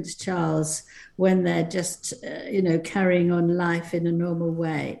and Prince Charles when they're just, carrying on life in a normal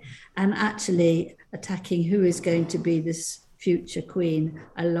way, and actually attacking who is going to be this future queen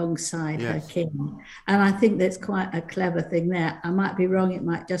alongside her king. And I think that's quite a clever thing there. I might be wrong, it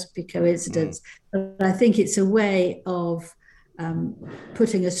might just be coincidence, but I think it's a way of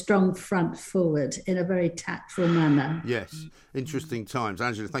putting a strong front forward in a very tactful manner. Yes, interesting times.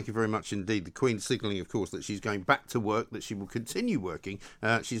 Angela, thank you very much indeed. The Queen signalling, of course, that she's going back to work, that she will continue working.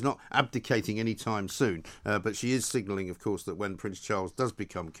 She's not abdicating anytime soon, but she is signalling, of course, that when Prince Charles does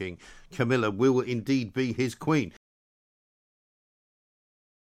become king, Camilla will indeed be his queen.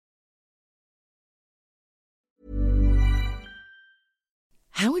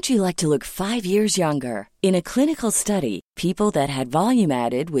 How would you like to look 5 years younger? In a clinical study, people that had volume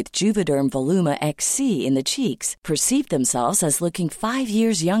added with Juvederm Voluma XC in the cheeks perceived themselves as looking 5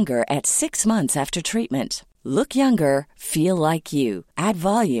 years younger at 6 months after treatment. Look younger, feel like you. Add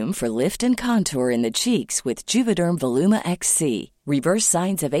volume for lift and contour in the cheeks with Juvederm Voluma XC. Reverse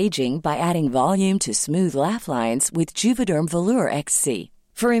signs of aging by adding volume to smooth laugh lines with Juvederm Volure XC.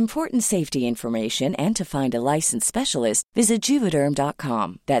 For important safety information and to find a licensed specialist, visit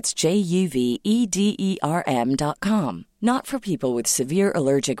Juvederm.com. That's JUVEDERM.com. Not for people with severe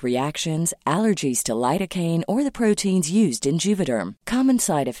allergic reactions, allergies to lidocaine, or the proteins used in Juvederm. Common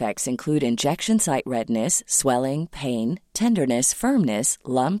side effects include injection site redness, swelling, pain, tenderness, firmness,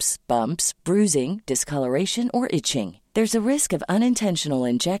 lumps, bumps, bruising, discoloration, or itching. There's a risk of unintentional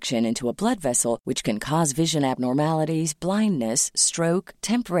injection into a blood vessel, which can cause vision abnormalities, blindness, stroke,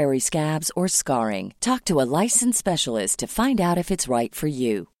 temporary scabs, or scarring. Talk to a licensed specialist to find out if it's right for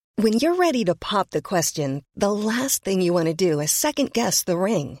you. When you're ready to pop the question, the last thing you want to do is second-guess the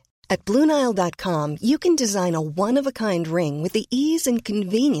ring. At BlueNile.com, you can design a one-of-a-kind ring with the ease and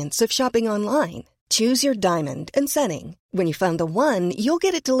convenience of shopping online. Choose your diamond and setting. When you find the one, you'll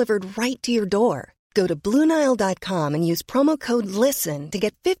get it delivered right to your door. Go to BlueNile.com and use promo code LISTEN to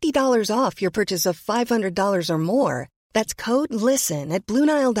get $50 off your purchase of $500 or more. That's code LISTEN at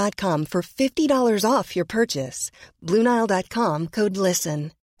BlueNile.com for $50 off your purchase. BlueNile.com, code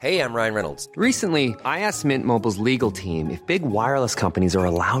LISTEN. Hey, I'm Ryan Reynolds. Recently, I asked Mint Mobile's legal team if big wireless companies are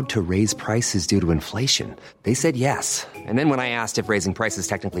allowed to raise prices due to inflation. They said yes. And then when I asked if raising prices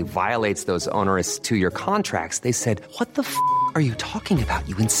technically violates those onerous 2-year contracts, they said, "What the f*** are you talking about,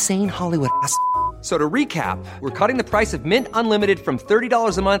 you insane Hollywood ass?" So to recap, we're cutting the price of Mint Unlimited from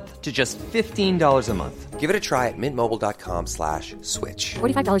 $30 a month to just $15 a month. Give it a try at mintmobile.com/switch.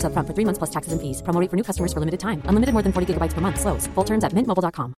 $45 up front for 3 months plus taxes and fees. Promo rate for new customers for limited time. Unlimited more than 40 gigabytes per month. Slows full terms at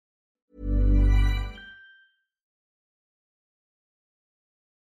mintmobile.com.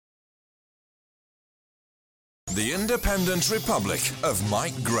 The Independent Republic of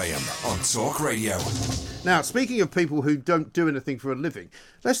Mike Graham on Talk Radio. Now, speaking of people who don't do anything for a living,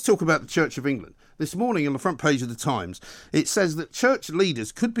 let's talk about the Church of England. This morning on the front page of the Times, it says that church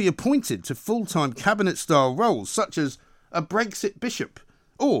leaders could be appointed to full-time cabinet-style roles, such as a Brexit bishop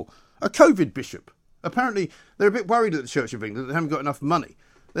or a COVID bishop. Apparently, they're a bit worried at the Church of England that they haven't got enough money.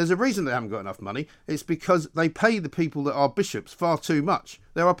 There's a reason they haven't got enough money. It's because they pay the people that are bishops far too much.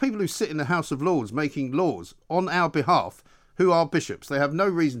 There are people who sit in the House of Lords making laws on our behalf who are bishops. They have no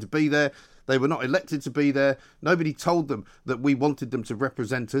reason to be there. They were not elected to be there. Nobody told them that we wanted them to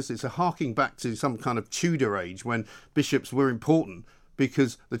represent us. It's a harking back to some kind of Tudor age when bishops were important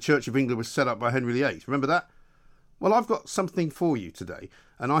because the Church of England was set up by Henry VIII. Remember that? Well, I've got something for you today,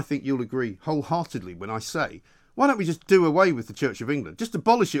 and I think you'll agree wholeheartedly when I say, why don't we just do away with the Church of England? Just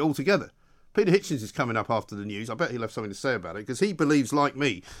abolish it altogether. Peter Hitchens is coming up after the news. I bet he'll have something to say about it, because he believes, like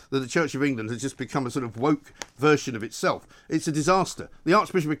me, that the Church of England has just become a sort of woke version of itself. It's a disaster. The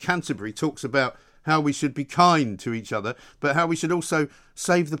Archbishop of Canterbury talks about how we should be kind to each other, but how we should also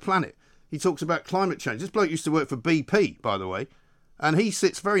save the planet. He talks about climate change. This bloke used to work for BP, by the way, and he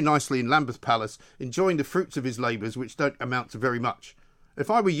sits very nicely in Lambeth Palace, enjoying the fruits of his labours, which don't amount to very much. If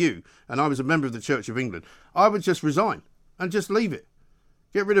I were you, and I was a member of the Church of England, I would just resign and just leave it.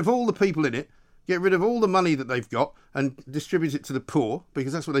 Get rid of all the people in it, get rid of all the money that they've got and distribute it to the poor,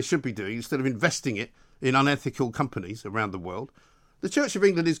 because that's what they should be doing, instead of investing it in unethical companies around the world. The Church of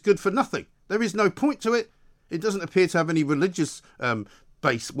England is good for nothing. There is no point to it. It doesn't appear to have any religious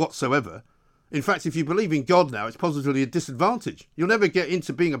base whatsoever. In fact, if you believe in God now, it's positively a disadvantage. You'll never get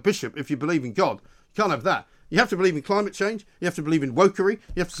into being a bishop if you believe in God. You can't have that. You have to believe in climate change. You have to believe in wokery.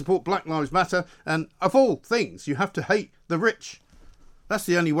 You have to support Black Lives Matter. And of all things, you have to hate the rich. That's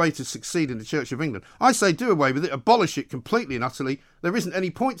the only way to succeed in the Church of England. I say do away with it, abolish it completely and utterly. There isn't any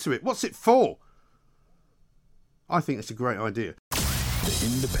point to it. What's it for? I think it's a great idea.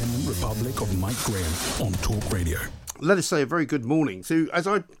 The Independent Republic of Mike Graham on Talk Radio. Let us say a very good morning to, as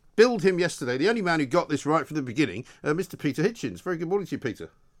I billed him yesterday, the only man who got this right from the beginning, Mr. Peter Hitchens. Very good morning to you, Peter.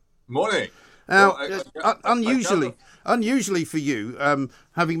 Morning. Now, unusually for you,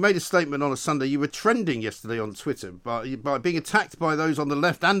 having made a statement on a Sunday, you were trending yesterday on Twitter by being attacked by those on the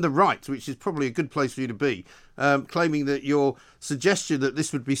left and the right, which is probably a good place for you to be, claiming that your suggestion that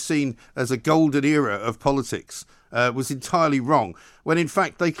this would be seen as a golden era of politics was entirely wrong, when in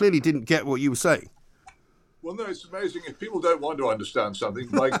fact they clearly didn't get what you were saying. Well, no, it's amazing. If people don't want to understand something,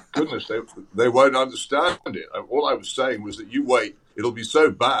 my goodness, they won't understand it. All I was saying was that you wait, it'll be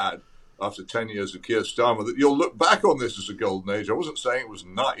so bad after 10 years of Keir Starmer that you'll look back on this as a golden age. I wasn't saying it was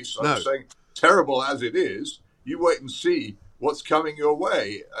nice. I was saying, terrible as it is, you wait and see what's coming your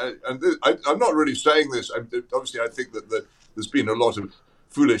way. I'm not really saying this. Obviously, I think that there's been a lot of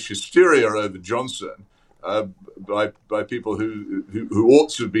foolish hysteria over Johnson by people who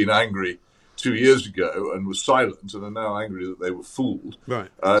ought to have been angry 2 years ago and were silent and are now angry that they were fooled, right?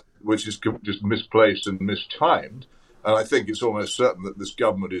 Which is just misplaced and mistimed. And I think it's almost certain that this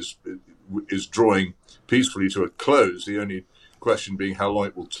government is drawing peacefully to a close. The only question being how long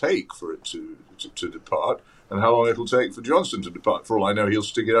it will take for it to depart, and how long it will take for Johnson to depart. For all I know, he'll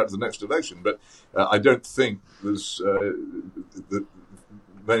stick it out to the next election. But I don't think there's that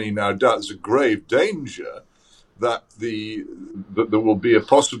many now doubt there's a grave danger that there will be a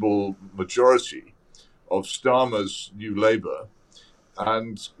possible majority of Starmer's New Labour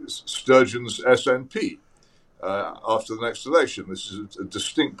and Sturgeon's SNP after the next election. This is a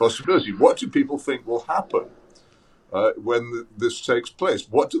distinct possibility. What do people think will happen when this takes place?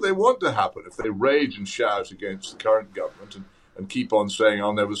 What do they want to happen if they rage and shout against the current government and keep on saying,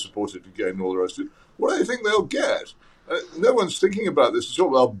 I'll never support it again and all the rest of it? What do they think they'll get? No one's thinking about this at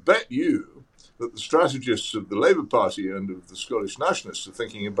all. I'll bet you that the strategists of the Labour Party and of the Scottish Nationalists are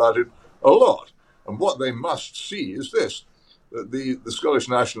thinking about it a lot. And what they must see is this, that the Scottish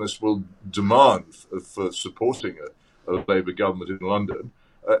Nationalists will demand for supporting a Labour government in London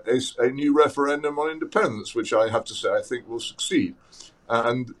a new referendum on independence, which I have to say I think will succeed.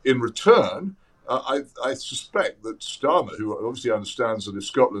 And in return, I suspect that Starmer, who obviously understands that if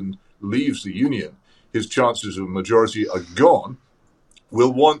Scotland leaves the Union, his chances of a majority are gone,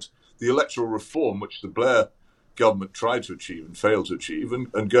 will want the electoral reform which the Blair government tried to achieve and failed to achieve,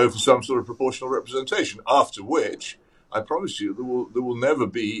 and go for some sort of proportional representation, after which, I promise you, there will never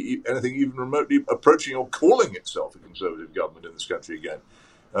be anything even remotely approaching or calling itself a Conservative government in this country again.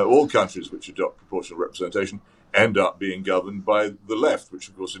 All countries which adopt proportional representation end up being governed by the left, which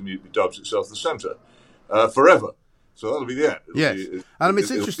of course immediately dubs itself the centre, forever. So that'll be the end. Yes, and I mean,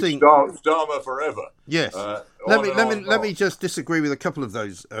 it's interesting. Starmer forever. Yes. Let me just disagree with a couple of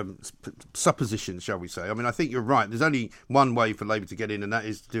those suppositions, shall we say. I mean, I think you're right. There's only one way for Labour to get in, and that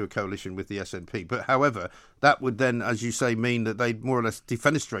is to do a coalition with the SNP. But however, that would then, as you say, mean that they'd more or less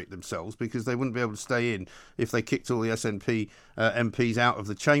defenestrate themselves, because they wouldn't be able to stay in if they kicked all the SNP MPs out of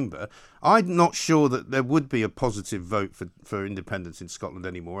the chamber. I'm not sure that there would be a positive vote for independence in Scotland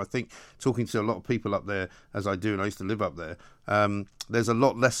anymore. I think, talking to a lot of people up there, as I do, and I used to live up there, there's a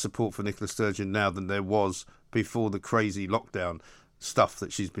lot less support for Nicola Sturgeon now than there was before the crazy lockdown stuff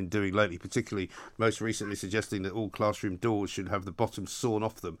that she's been doing lately, particularly most recently suggesting that all classroom doors should have the bottoms sawn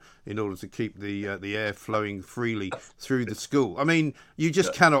off them in order to keep the air flowing freely through the school. I mean, you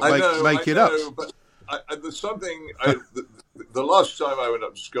just cannot make it up. But there's something. The last time I went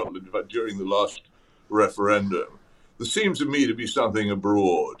up to Scotland, in fact, during the last referendum, there seemed to me to be something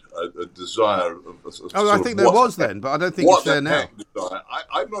abroad, a desire of I think there was then, but I don't think it's there now.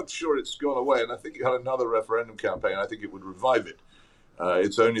 I'm not sure it's gone away, and I think you had another referendum campaign. I think it would revive it.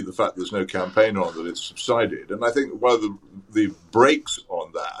 It's only the fact there's no campaign on that it's subsided. And I think one of the brakes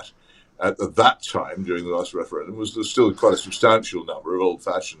on that at that time during the last referendum was there's still quite a substantial number of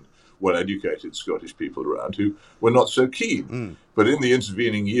old-fashioned, well-educated Scottish people around who were not so keen. But in the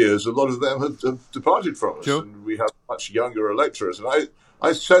intervening years, a lot of them have departed from us, and we have a much younger electorate. And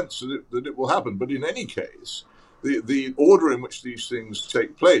I sense that it will happen. But in any case, the order in which these things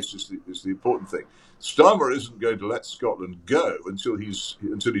take place is the important thing. Starmer isn't going to let Scotland go until he's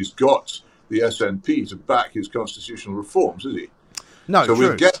got the SNP to back his constitutional reforms, is he? No, so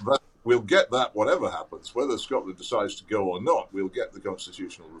true. We'll get that whatever happens, whether Scotland decides to go or not. We'll get the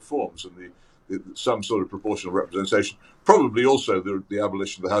constitutional reforms and some sort of proportional representation. Probably also the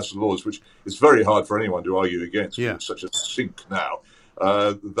abolition of the House of Lords, which is very hard for anyone to argue against. Yeah. It's such a sink now.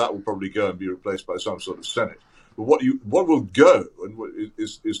 That will probably go and be replaced by some sort of Senate. But what will go and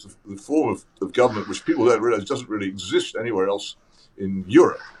is the form of government which people don't realise doesn't really exist anywhere else in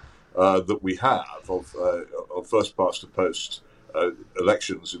Europe that we have of first past to post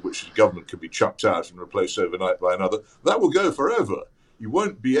elections in which the government can be chucked out and replaced overnight by another. That will go forever. You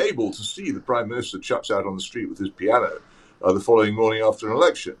won't be able to see the Prime Minister chucked out on the street with his piano the following morning after an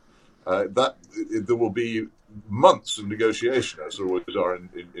election. There will be months of negotiation, as there always are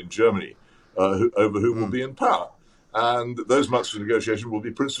in Germany, over who will be in power. And those months of negotiation will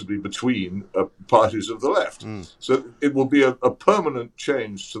be principally between parties of the left. So it will be a permanent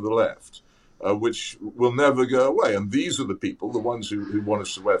change to the left, which will never go away. And these are the people, the ones who want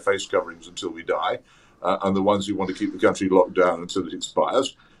us to wear face coverings until we die, and the ones who want to keep the country locked down until it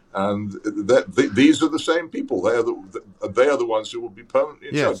expires. And these are the same people. They are the ones who will be permanently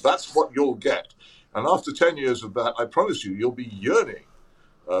in charge. That's what you'll get. And after 10 years of that, I promise you'll be yearning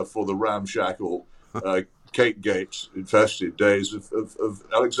for the ramshackle, cake-gate-infested days of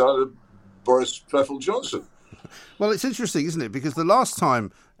Alexander Boris Pfeffel-Johnson. Well, it's interesting, isn't it? Because the last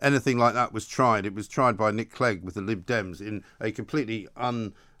time anything like that was tried, it was tried by Nick Clegg with the Lib Dems in a completely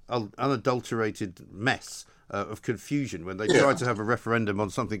unadulterated mess of confusion when they tried to have a referendum on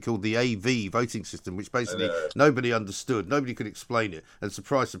something called the AV voting system, which basically nobody understood, nobody could explain it, and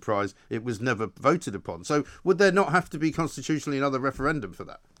surprise, surprise, it was never voted upon. So would there not have to be constitutionally another referendum for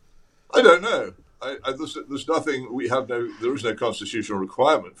that? I don't know. There's nothing. There is no constitutional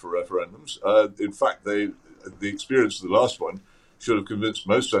requirement for referendums. In fact, the experience of the last one should have convinced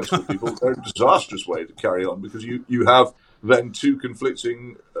most sensible people they're a disastrous way to carry on, because you have then two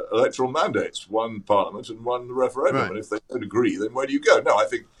conflicting electoral mandates, one parliament and one referendum. Right. And if they don't agree, then where do you go? No, I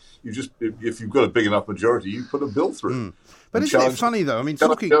think you just, if you've got a big enough majority, you put a bill through. But isn't it funny though? I mean,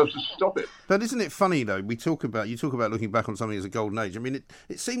 to stop it. But isn't it funny though? You talk about looking back on something as a golden age. I mean,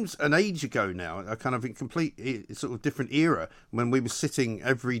 it seems an age ago now, a kind of complete sort of different era when we were sitting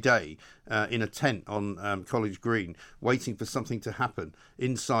every day in a tent on College Green, waiting for something to happen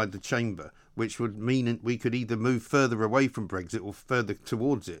inside the chamber, which would mean we could either move further away from Brexit or further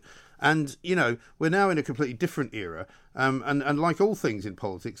towards it. And, we're now in a completely different era. And like all things in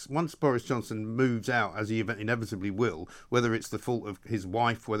politics, once Boris Johnson moves out, as he inevitably will, whether it's the fault of his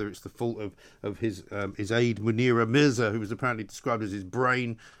wife, whether it's the fault of his aide, Munira Mirza, who was apparently described as his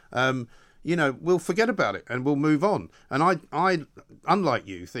brain, we'll forget about it and we'll move on. And I, unlike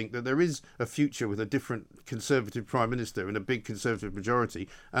you, think that there is a future with a different Conservative Prime Minister and a big Conservative majority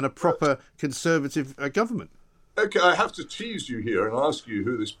and a proper Conservative government. Okay, I have to tease you here and ask you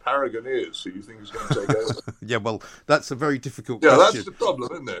who this paragon is who you think is going to take over. Yeah, well, that's a very difficult question. Yeah, that's the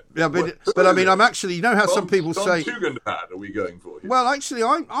problem, isn't it? Yeah, but I mean, I'm actually, how some people say... Tugendhat are we going for here? Well, actually,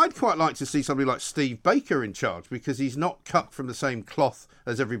 I'd quite like to see somebody like Steve Baker in charge, because he's not cut from the same cloth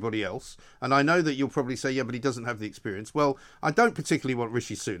as everybody else. And I know that you'll probably say, yeah, but he doesn't have the experience. Well, I don't particularly want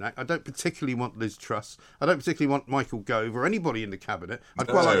Rishi Sunak. I don't particularly want Liz Truss. I don't particularly want Michael Gove or anybody in the cabinet. I'd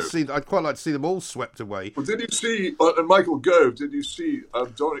quite like to see them all swept away. Well, did you see, and Michael Gove, did you see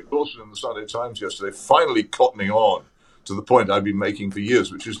Dominic Dawson in the Sunday Times yesterday finally cottoning on to the point I've been making for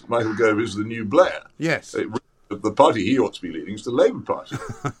years, which is Michael Gove is the new Blair. Yes. The party he ought to be leading is the Labour Party.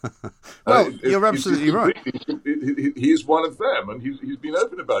 Well, you're absolutely right. He is one of them, and he's been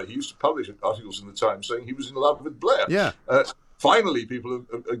open about it. He used to publish articles in the Times saying he was in love with Blair. Yeah. Finally, people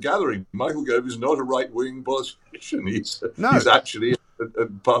are gathering. Michael Gove is not a right-wing politician. He's actually a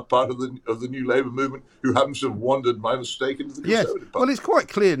part of the new Labour movement who happens to have wandered by mistake into the Conservative Party. Well, it's quite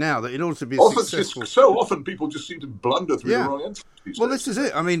clear now that in order to be successful... So often people just seem to blunder through the wrong entrance. Well, this is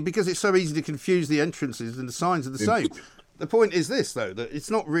it. I mean, because it's so easy to confuse the entrances and the signs are the same. The point is this, though, that it's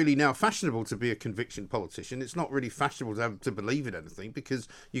not really now fashionable to be a conviction politician. It's not really fashionable to believe in anything, because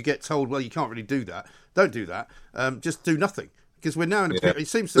you get told, well, you can't really do that. Don't do that. Just do nothing. Because we're now in a period. It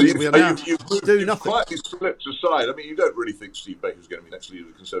seems to me we are now do nothing. Quietly slipped aside. I mean, you don't really think Steve Baker's going to be next leader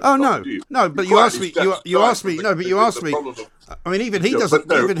of the Conservative Party, do you? No. But you asked me. You asked me. No, but you asked me. I mean, even he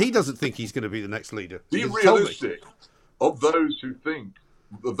doesn't. Even he doesn't think he's going to be the next leader. Be realistic. Of those who think,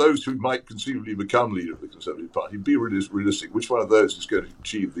 of those who might conceivably become leader of the Conservative Party, be realistic. Which one of those is going to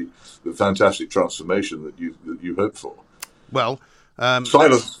achieve the fantastic transformation that you hope for? Well.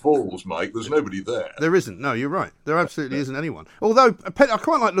 Silence falls, Mike. There's nobody there. There isn't. No, you're right. There absolutely isn't anyone. Although I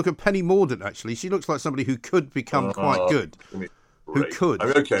quite like look at Penny Mordaunt. Actually, she looks like somebody who could become quite good. Who could? I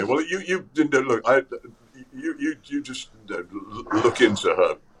mean, okay. Well, you didn't look. You just look into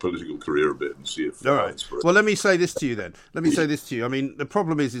her political career a bit and see if. All right. Well, let me say this to you then. I mean, the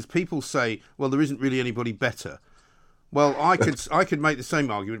problem is people say, well, there isn't really anybody better. Well, I could make the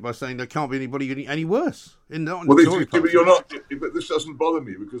same argument by saying there can't be anybody any worse. But you're not. But this doesn't bother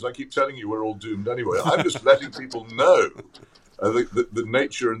me because I keep telling you we're all doomed anyway. I'm just letting people know the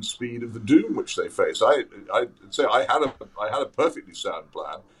nature and speed of the doom which they face. I'd say I had a perfectly sound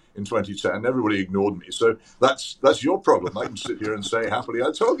plan in 2010. Everybody ignored me, so that's your problem. I can sit here and say happily,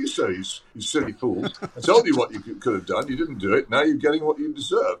 "I told you so, you silly fools. I told you what you could have done. You didn't do it. Now you're getting what you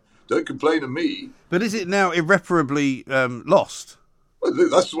deserve. Don't complain to me." But is it now irreparably lost? Well,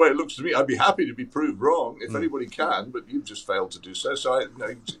 that's the way it looks to me. I'd be happy to be proved wrong if anybody can, but you've just failed to do so. So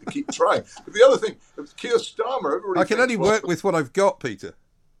I keep trying. But the other thing, Keir Starmer, I can only work with what I've got, Peter.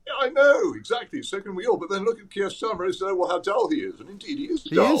 Yeah, I know, exactly. So can we all. But then look at Keir Starmer and say, well, how dull he is. And indeed, he is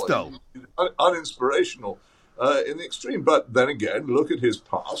dull. He is dull. He's uninspirational in the extreme. But then again, look at his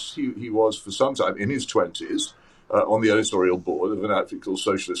past. He was, for some time, in his 20s, on the editorial board of an outfit called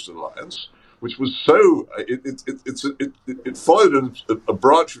Socialist Alliance, which was so it followed a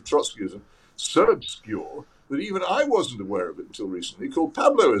branch of Trotskyism so obscure that even I wasn't aware of it until recently, called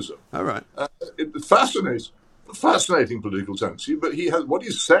Pabloism. All right, fascinating political tendency. But what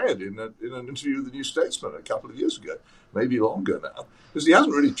he said in an interview with the New Statesman a couple of years ago, maybe longer now, because he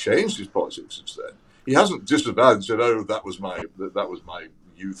hasn't really changed his politics since then. He hasn't disavowed and said, "Oh, that was my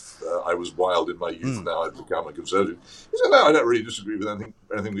youth. I was wild in my youth. Now I've become a conservative." He said, "No, I don't really disagree with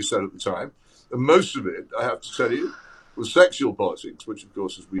anything we said at the time." And most of it, I have to tell you, was sexual politics, which, of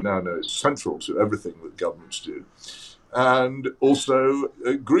course, as we now know, is central to everything that governments do, and also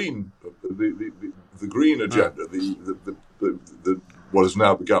green, the green agenda, the what has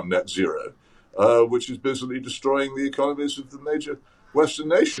now become net zero, which is busily destroying the economies of the major Western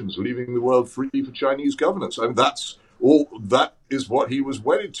nations, leaving the world free for Chinese governance. I mean, that is what he was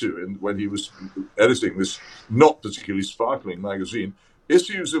wedded to when he was editing this not particularly sparkling magazine,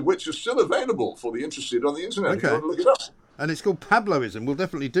 issues of which are still available for the interested on the internet. Okay. If you want to look it up. And it's called Pabloism. We'll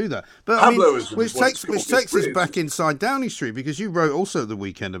definitely do that. But which takes us back inside Downing Street, because you wrote also at the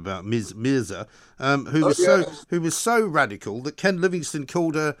weekend about Ms. Mirza, who was so radical that Ken Livingstone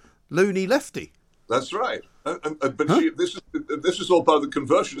called her loony lefty. That's right. But this is all part of the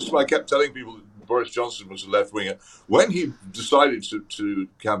conversion. This is why I kept telling people that Boris Johnson was a left-winger. When he decided to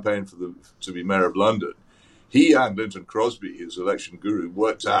campaign to be mayor of London, he and Linton Crosby, his election guru,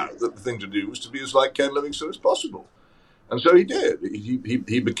 worked out that the thing to do was to be as like Ken Livingstone as possible. And so he did. He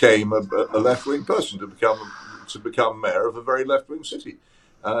became a left-wing person to become mayor of a very left-wing city,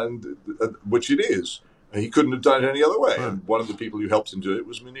 and which it is. He couldn't have done it any other way. And one of the people who helped him do it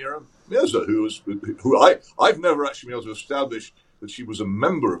was Munira Mirza, who I've never actually been able to establish that she was a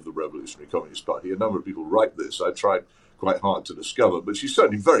member of the Revolutionary Communist Party. A number of people write this. I tried quite hard to discover, but she's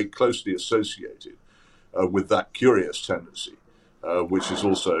certainly very closely associated with that curious tendency, which is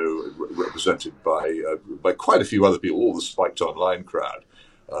also represented by quite a few other people, all the Spiked Online crowd.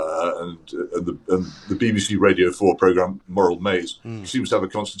 And the BBC Radio 4 programme Moral Maze seems to have a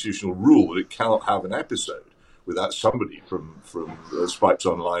constitutional rule that it cannot have an episode without somebody from Spiked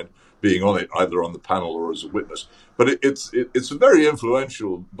Online being on it, either on the panel or as a witness. But it's a very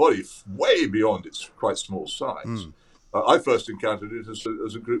influential body, way beyond its quite small size. I first encountered it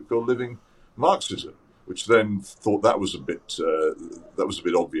as a group called Living Marxism, which then thought that was a bit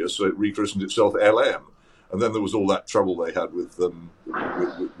obvious, so it rechristened itself LM. And then there was all that trouble they had with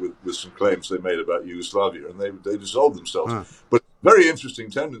some claims they made about Yugoslavia, and they dissolved themselves. But very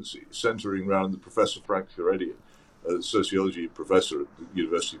interesting tendency centering around the Professor Frank Fioretti, a sociology professor at the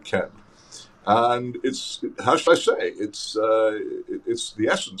University of Kent. And it's, how should I say, it's the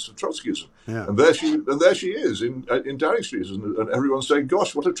essence of Trotskyism. Yeah. And there she is in Downing Street, and everyone's saying,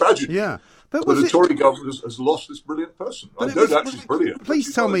 "Gosh, what a tragedy!" Yeah, but the Tory government has lost this brilliant person. She's brilliant.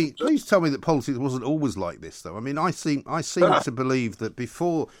 Please tell me that politics wasn't always like this, though. I mean, I seem to believe that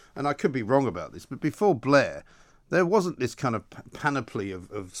before, and I could be wrong about this, but before Blair, there wasn't this kind of panoply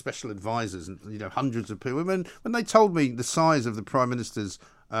of special advisors and hundreds of people. When they told me the size of the Prime Minister's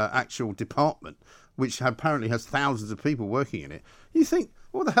actual department, which apparently has thousands of people working in it, you think,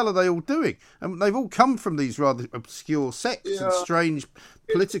 what the hell are they all doing? And they've all come from these rather obscure sects and strange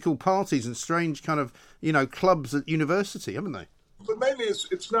political parties and strange kind of clubs at university, haven't they? But mainly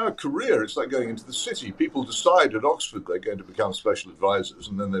it's now a career. It's like going into the city. People decide at Oxford they're going to become special advisors,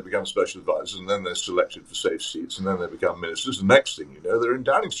 and then they become special advisors, and then they're selected for safe seats, and then they become ministers. The next thing you know, they're in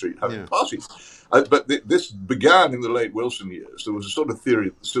Downing Street having parties. But this began in the late Wilson years. There was a sort of theory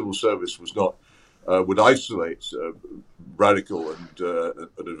that the civil service was not would isolate radical and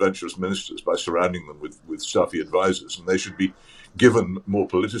adventurous ministers by surrounding them with stuffy advisors, and they should be given more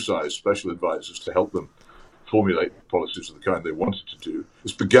politicized special advisors to help them formulate policies of the kind they wanted to do.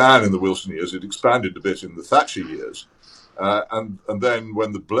 This began in the Wilson years. It expanded a bit in the Thatcher years. And then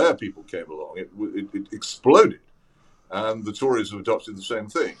when the Blair people came along, it exploded. And the Tories have adopted the same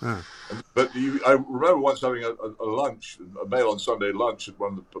thing. But I remember once having a lunch, a Mail on Sunday lunch at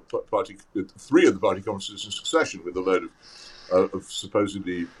one of the party, 3 of the party conferences in succession with a load of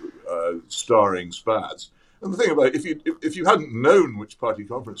supposedly starring spads. And the thing about it, if you hadn't known which party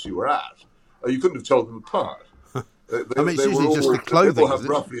conference you were at, you couldn't have told them apart. It's usually just the clothing. They all have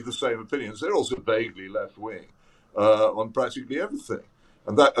roughly the same opinions. They're also vaguely left-wing on practically everything,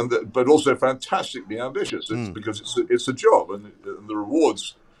 but also fantastically ambitious. Because it's a job, and the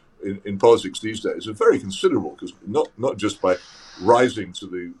rewards in politics these days are very considerable. Because not just by rising to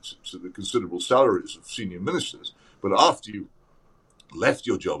the considerable salaries of senior ministers, but after you left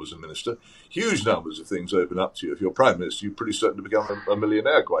your job as a minister, huge numbers of things open up to you. If you're Prime Minister, you're pretty certain to become a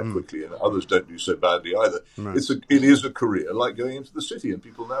millionaire quite quickly, and others don't do so badly either. Right. It is a career like going into the city, and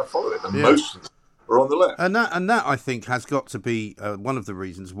people now follow it, and most of them are on the left. And that I think has got to be one of the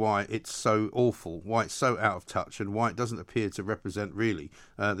reasons why it's so awful, why it's so out of touch, and why it doesn't appear to represent really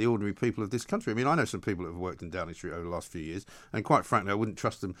the ordinary people of this country. I mean, I know some people that have worked in Downing Street over the last few years, and quite frankly, I wouldn't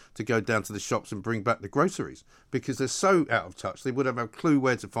trust them to go down to the shops and bring back the groceries because they're so out of touch. They wouldn't have a clue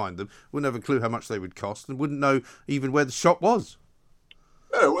where to find them, wouldn't have a clue how much they would cost, and wouldn't know even where the shop was.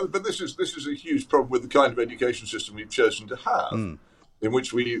 Oh, well, but this is a huge problem with the kind of education system we've chosen to have. In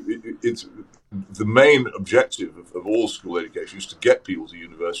which it's the main objective of all school education is to get people to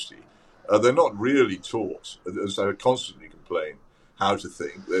university. They're not really taught, as I constantly complain, how to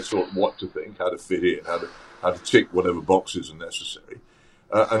think. They're taught what to think, how to fit in, how to tick whatever boxes are necessary.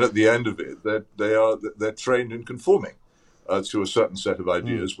 And at the end of it, they're trained in conforming to a certain set of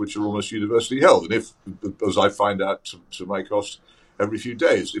ideas, which are almost university held. And if, as I find out to my cost every few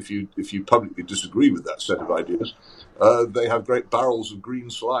days, if you publicly disagree with that set of ideas, they have great barrels of green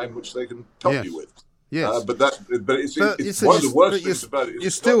slime which they can pump you with. Yes, but it's one of the worst things about it. You're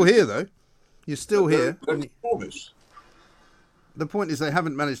still here, though. You're still here. The point is, they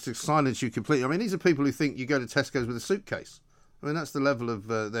haven't managed to silence you completely. I mean, these are people who think you go to Tesco's with a suitcase. I mean, that's the level of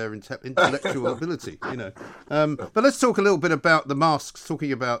their intellectual ability, But let's talk a little bit about the masks,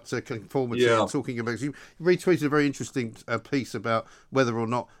 talking about conformity and talking about... You retweeted a very interesting piece about whether or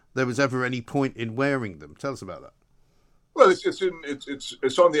not there was ever any point in wearing them. Tell us about that. Well, it's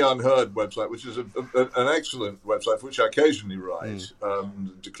on the Unheard website, which is an excellent website for which I occasionally write,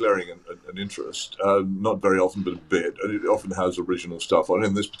 declaring an interest. Not very often, but a bit, and it often has original stuff on it.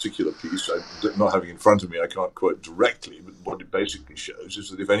 In this particular piece, not having in front of me, I can't quote directly, but what it basically shows is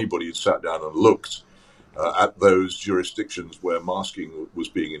that if anybody had sat down and looked at those jurisdictions where masking was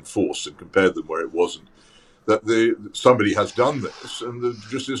being enforced and compared them where it wasn't, that somebody has done this, and there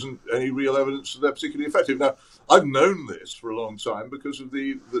just isn't any real evidence that they're particularly effective. Now, I've known this for a long time because of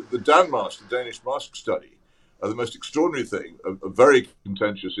the DanMask, the Danish mask study. The most extraordinary thing, a very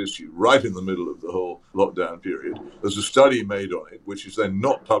contentious issue right in the middle of the whole lockdown period. There's a study made on it, which is then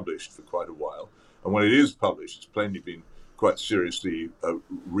not published for quite a while. And when it is published, it's plainly been quite seriously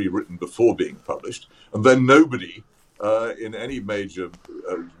rewritten before being published. And then nobody in any major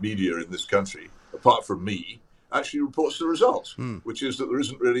media in this country, apart from me, actually reports the results, which is that there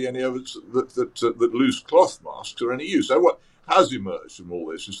isn't really any evidence that loose cloth masks are any use. So what has emerged from all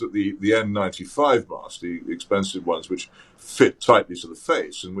this is that the N95 masks, the expensive ones which fit tightly to the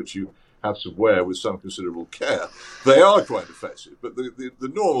face and which you have to wear with some considerable care, they are quite effective. But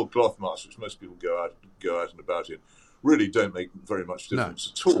the normal cloth masks, which most people go out and about in, really don't make very much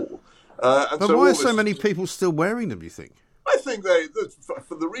difference at all. But so why are so many people still wearing them, do you think? I think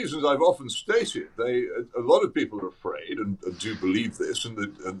for the reasons I've often stated, a lot of people are afraid and do believe this, and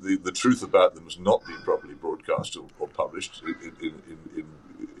the truth about them has not been properly broadcast or published in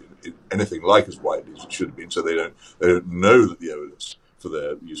anything like as widely as it should have been. So they don't know that the evidence for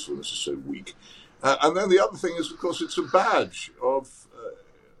their usefulness is so weak. And then the other thing is, of course, it's a badge of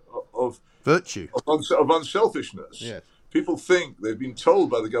virtue, of unselfishness. Yes. People think they've been told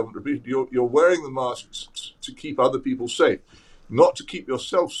by the government, you're wearing the masks to keep other people safe, not to keep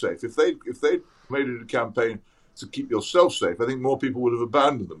yourself safe. If they made it a campaign to keep yourself safe, I think more people would have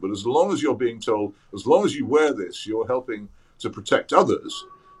abandoned them. But as long as you're being told, as long as you wear this, you're helping to protect others,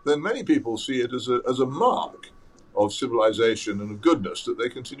 then many people see it as a mark of civilization and of goodness that they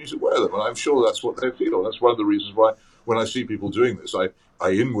continue to wear them. And I'm sure that's what they feel. That's one of the reasons why when I see people doing this, I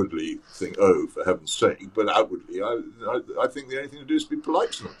inwardly think, oh, for heaven's sake, but outwardly, I think the only thing to do is be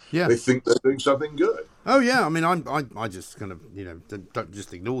polite to them. Yeah. They think they're doing something good. Oh, yeah. I mean, I just kind of, don't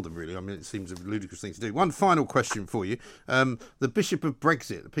just ignore them, really. I mean, it seems a ludicrous thing to do. One final question for you. The Bishop of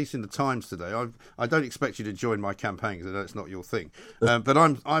Brexit, the piece in the Times today, I don't expect you to join my campaign because I know it's not your thing. But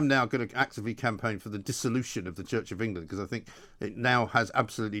I'm now going to actively campaign for the dissolution of the Church of England because I think it now has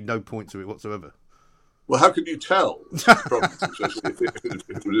absolutely no point to it whatsoever. Well, how can you tell? It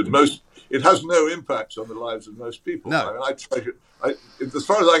has no impact on the lives of most people. No. I mean, as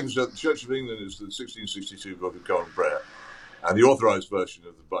far as I can tell, the Church of England is the 1662 Book of Common Prayer and the authorised version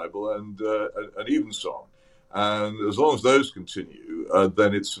of the Bible and Evensong. And as long as those continue,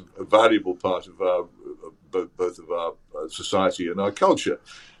 then it's a valuable part of our both of our society and our culture.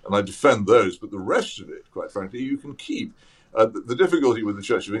 And I defend those, but the rest of it, quite frankly, you can keep. The difficulty with the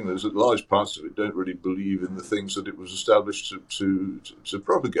Church of England is that large parts of it don't really believe in the things that it was established to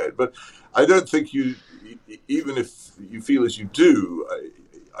propagate. But I don't think even if you feel as you do,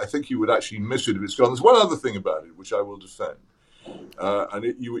 I think you would actually miss it if it's gone. There's one other thing about it which I will defend.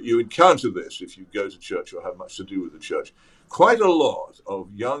 You encounter this if you go to church or have much to do with the church. Quite a lot of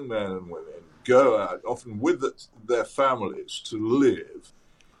young men and women go out, often with their families, to live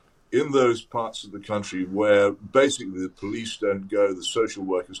in those parts of the country where basically the police don't go, the social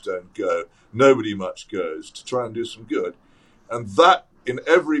workers don't go, nobody much goes, to try and do some good. And that, in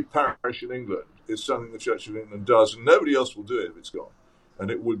every parish in England, is something the Church of England does, and nobody else will do it if it's gone.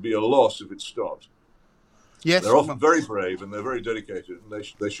 And it would be a loss if it stopped. Yes, they're often very brave and they're very dedicated, and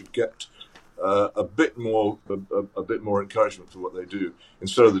they should get a bit more encouragement for what they do,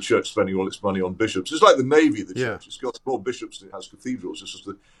 instead of the church spending all its money on bishops. It's like the Navy, the church. It's got more bishops than it has cathedrals, just as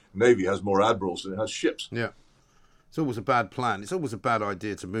the Navy has more admirals than it has ships. Yeah. It's always a bad plan. It's always a bad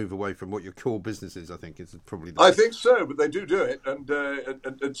idea to move away from what your core business is, I think. It's probably I think so, but they do it, and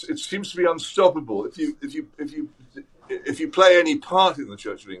it seems to be unstoppable. If you play any part in the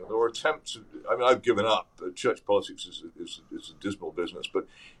Church of England or attempt to, I mean, I've given up. Church politics is a dismal business, but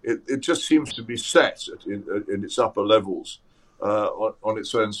it just seems to be set in its upper levels on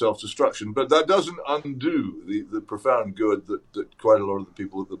its own self-destruction. But that doesn't undo the profound good that quite a lot of the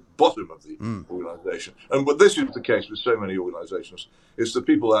people at the bottom of the organisation, and but this is the case with so many organisations, it's the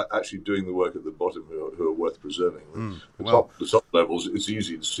people actually doing the work at the bottom who are worth preserving. The top levels, it's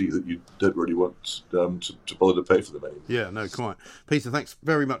easy to see that you don't really want to bother to pay for them anymore. Yeah, no, quite. Peter, thanks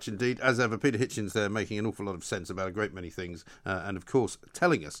very much indeed. As ever, Peter Hitchens there making an awful lot of sense about a great many things, and of course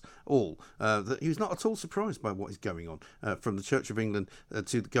telling us all that he was not at all surprised by what is going on from the Church of England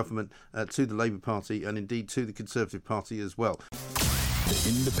to the government, to the Labour Party, and indeed to the Conservative Party as well. The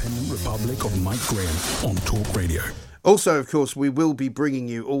Independent Republic of Mike Graham on Talk Radio. Also, of course, we will be bringing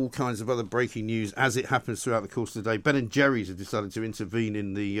you all kinds of other breaking news as it happens throughout the course of the day. Ben & Jerry's have decided to intervene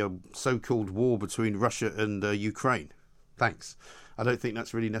in the so-called war between Russia and Ukraine. Thanks. I don't think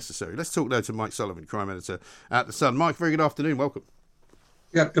that's really necessary. Let's talk now to Mike Sullivan, crime editor at The Sun. Mike, very good afternoon. Welcome.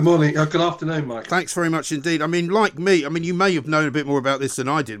 Yeah, good morning. Good afternoon, Mike. Thanks very much indeed. I mean, like me, you may have known a bit more about this than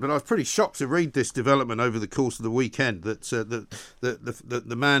I did, but I was pretty shocked to read this development over the course of the weekend that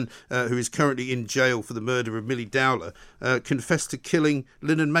the man who is currently in jail for the murder of Millie Dowler confessed to killing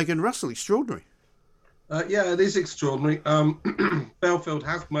Lynn and Megan Russell. Extraordinary. Yeah, it is extraordinary. Belfield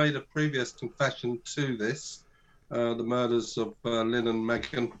has made a previous confession to this. The murders of Lynn and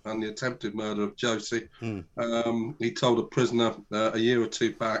Megan and the attempted murder of Josie. He told a prisoner a year or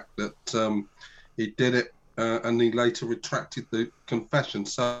two back that he did it, and he later retracted the confession.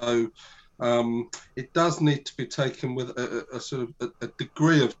 So it does need to be taken with a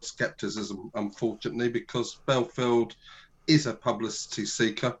degree of scepticism, unfortunately, because Belfield is a publicity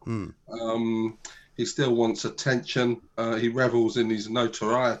seeker. He still wants attention. He revels in his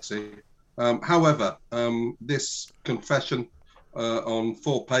notoriety. However, this confession on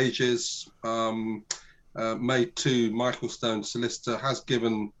 4 pages made to Michael Stone's solicitor has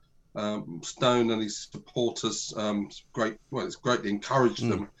given Stone and his supporters it's greatly encouraged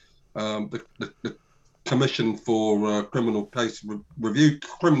them. The Commission for Criminal Case Review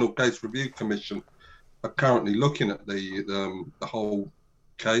Commission are currently looking at the whole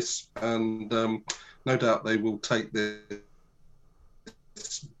case, and no doubt they will take this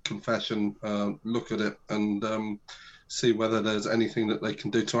confession, look at it, and see whether there's anything that they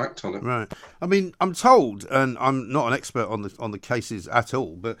can do to act on it. Right. I mean, I'm told, and I'm not an expert on the cases at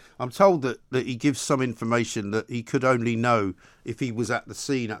all, but I'm told that he gives some information that he could only know if he was at the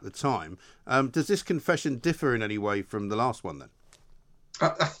scene at the time. Does this confession differ in any way from the last one, then?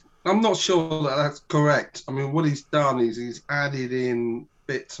 I'm not sure that that's correct. I mean, what he's done is he's added in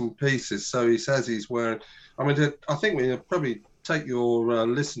bits and pieces. So he says he's wearing... I mean, I think we probably take your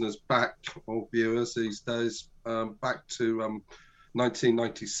listeners back, or viewers these days, back to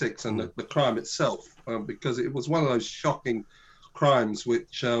 1996 and the crime itself, because it was one of those shocking crimes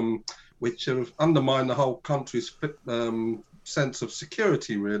which have undermined the whole country's sense of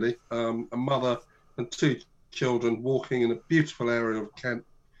security, really. A mother and two children walking in a beautiful area of Kent,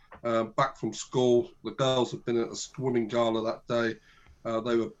 back from school. The girls had been at a swimming gala that day.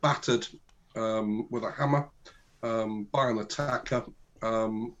 They were battered with a hammer by an attacker.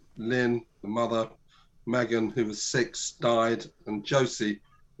 Lynn, the mother, Megan, who was 6, died, and Josie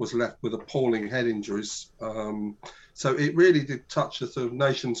was left with appalling head injuries. So it really did touch the sort of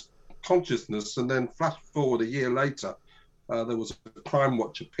nation's consciousness. And then flash forward a year later, there was a Crime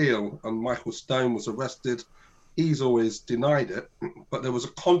Watch appeal, and Michael Stone was arrested. He's always denied it, but there was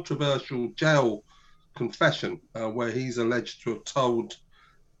a controversial jail confession where he's alleged to have told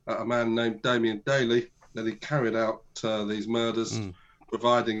a man named Damien Daly that he carried out these murders,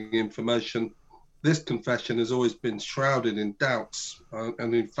 providing information. This confession has always been shrouded in doubts,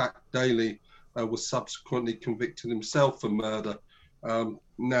 and in fact, Daly was subsequently convicted himself for murder.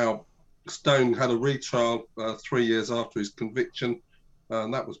 Now, Stone had a retrial 3 years after his conviction,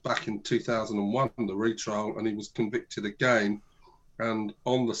 and that was back in 2001, the retrial, and he was convicted again, and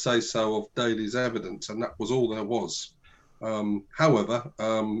on the say-so of Daly's evidence, and that was all there was. However,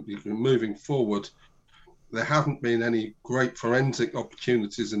 moving forward, there haven't been any great forensic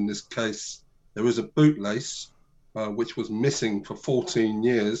opportunities in this case. There is a bootlace, which was missing for 14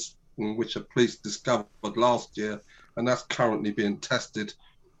 years, which the police discovered last year, and that's currently being tested.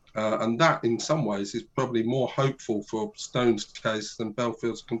 And that, in some ways, is probably more hopeful for Stone's case than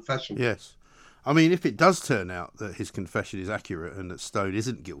Belfield's confession. Yes. I mean, if it does turn out that his confession is accurate and that Stone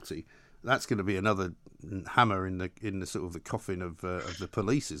isn't guilty, that's going to be another hammer in the sort of the coffin of the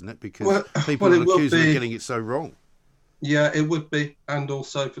police, isn't it? Because people will accuse him of getting it so wrong. Yeah, it would be, and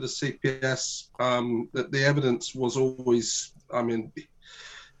also for the CPS, that the evidence was always, I mean,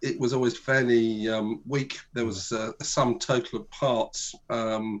 it was always fairly weak. There was a sum total of parts,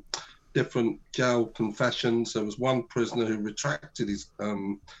 different jail confessions. There was one prisoner who retracted his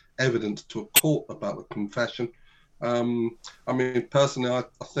evidence to a court about the confession. I mean, personally,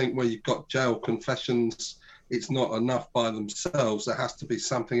 I think where you've got jail confessions, it's not enough by themselves. There has to be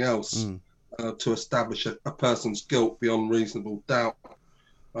something else to establish a person's guilt beyond reasonable doubt.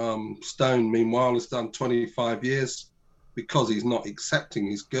 Stone, meanwhile, has done 25 years because he's not accepting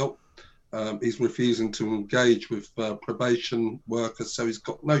his guilt. He's refusing to engage with probation workers, so he's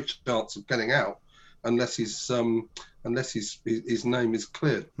got no chance of getting out unless his name is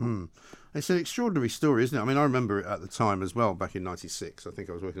cleared. It's an extraordinary story, isn't it? I mean, I remember it at the time as well, back in '96. I think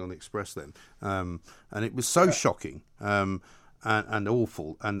I was working on the Express then, and it was so shocking and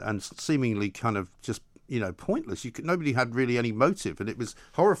awful and seemingly kind of just pointless. Nobody had really any motive, and it was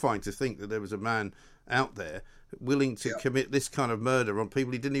horrifying to think that there was a man out there willing to commit this kind of murder on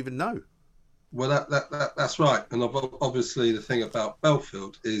people he didn't even know. Well, that's right. And obviously the thing about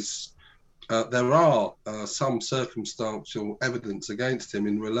Belfield is there are some circumstantial evidence against him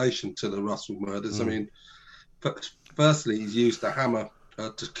in relation to the Russell murders. I mean, firstly, he's used a hammer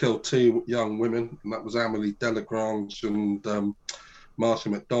to kill 2 young women, and that was Amelie Delagrange and Marsha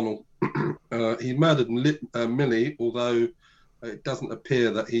McDonnell. He murdered Millie, although it doesn't appear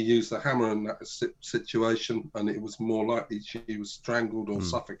that he used a hammer in that situation, and it was more likely she was strangled or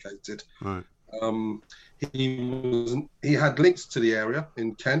suffocated. Right. He had links to the area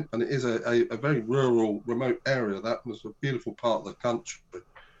in Kent, and it is a very rural, remote area. That was a beautiful part of the country.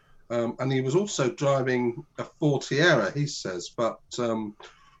 And he was also driving a Ford Sierra, he says, but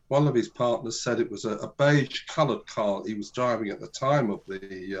one of his partners said it was a beige-coloured car he was driving at the time of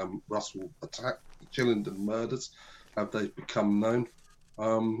the Russell attack, the Chillenden murders, have they become known.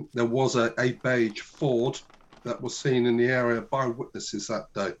 There was a beige Ford that was seen in the area by witnesses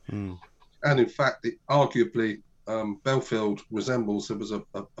that day. And in fact, arguably, Belfield resembles, there was a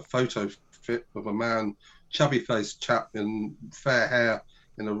photo fit of a man, chubby-faced chap in fair hair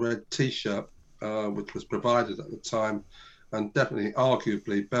in a red T-shirt, which was provided at the time. And definitely,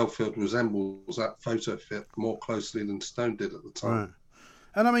 arguably, Belfield resembles that photo fit more closely than Stone did at the time. Right.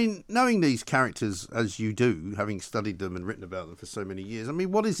 And I mean, knowing these characters as you do, having studied them and written about them for so many years, I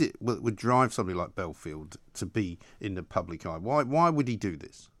mean, what is it that would drive somebody like Belfield to be in the public eye? Why would he do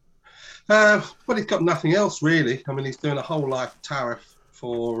this? Well, he's got nothing else, really. I mean, he's doing a whole life tariff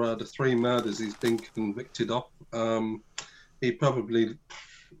for the 3 murders he's been convicted of. He probably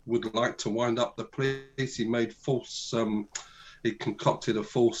would like to wind up the police. He made he concocted a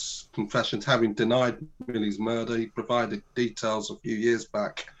false confession, having denied Millie's murder. He provided details a few years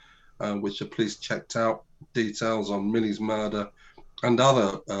back, which the police checked out, details on Millie's murder and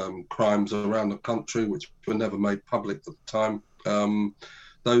other crimes around the country, which were never made public at the time.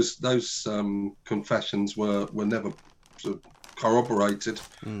 Those confessions were never sort of corroborated,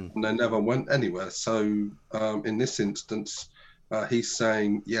 and they never went anywhere. So in this instance, he's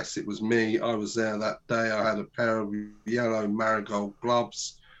saying, yes, it was me. I was there that day. I had a pair of yellow marigold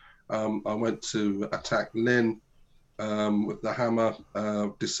gloves. I went to attack Lynn with the hammer,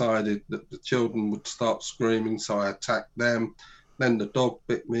 decided that the children would start screaming, so I attacked them. Then the dog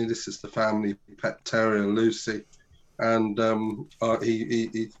bit me. This is the family pet terrier, Lucy. And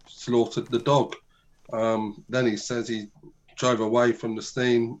he slaughtered the dog. Then he says he drove away from the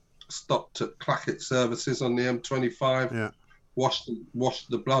scene, stopped at Clackett Services on the M25, washed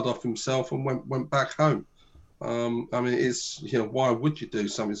the blood off himself, and went back home. I mean, it's, why would you do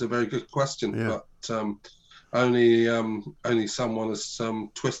something? It's a very good question, but only someone as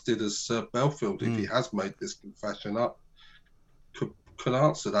twisted as Belfield, if he has made this confession up, could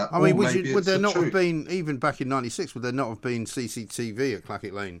answer that. I mean, would there not have been, even back in '96, would there not have been CCTV at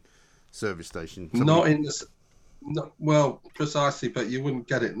Clackett Lane service station? Not in this. Well, precisely, but you wouldn't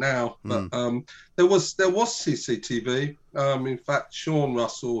get it now. But there was CCTV. In fact, Sean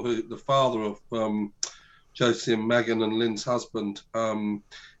Russell, the father of Josie and Megan and Lynn's husband,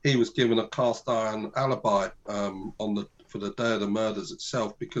 he was given a cast iron alibi for the day of the murders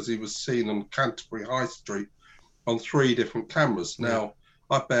itself, because he was seen on Canterbury High Street on 3 different cameras. Now,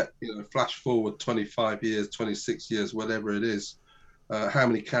 I bet, flash forward 25 years, 26 years, whatever it is, how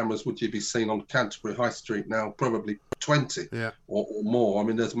many cameras would you be seen on Canterbury High Street now? Probably 20 or more. I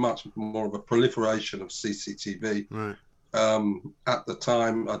mean, there's much more of a proliferation of CCTV. Right. At the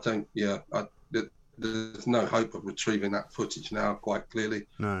time, there's no hope of retrieving that footage now, quite clearly.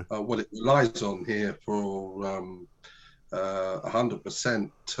 No. What it relies on here for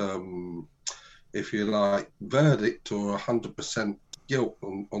 100%, if you like, verdict or 100% guilt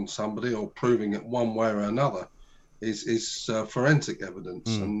on somebody, or proving it one way or another, is forensic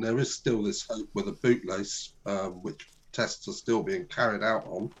evidence. And there is still this hope with a bootlace, which tests are still being carried out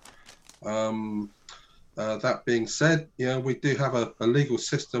on. That being said, we do have a legal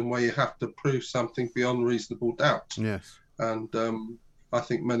system where you have to prove something beyond reasonable doubt. Yes. And I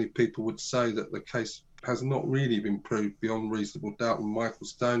think many people would say that the case has not really been proved beyond reasonable doubt in Michael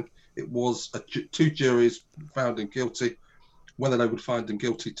Stone. It was 2 juries found him guilty. Whether they would find him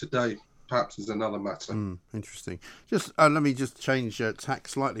guilty today, perhaps, is another matter. Interesting. Just let me just change tack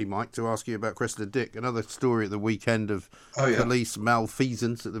slightly, Mike, to ask you about Cressida Dick. Another story at the weekend of police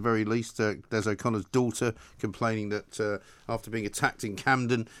malfeasance, at the very least. Des O'Connor's daughter complaining that after being attacked in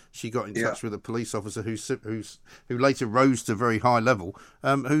Camden, she got in touch with a police officer who later rose to a very high level,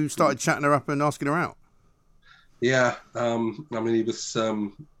 who started chatting her up and asking her out. Yeah, I mean, he was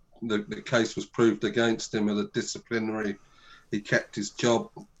the case was proved against him at a disciplinary. He kept his job.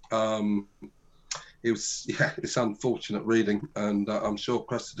 It's unfortunate reading, and I'm sure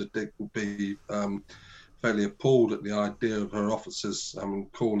Cressida Dick will be fairly appalled at the idea of her officers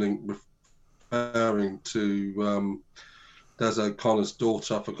referring to Des O'Connor's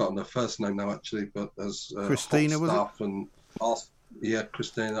daughter. I've forgotten her first name now, actually, but as Christina, was it? And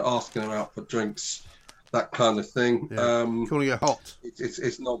Christina, asking her out for drinks, that kind of thing. Calling her hot.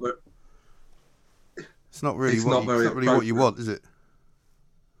 It's not very. It's not really what you want, is it?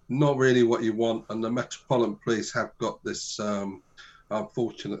 Not really what you want, and the Metropolitan Police have got this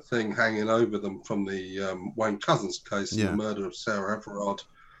unfortunate thing hanging over them from the Wayne Couzens case, the murder of Sarah Everard,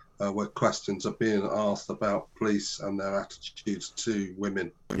 where questions are being asked about police and their attitudes to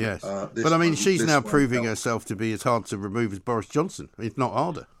women. Yes, but I mean, she's now proving herself to be as hard to remove as Boris Johnson, if not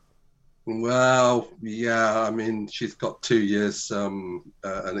harder. Well, yeah, I mean, she's got 2 years, an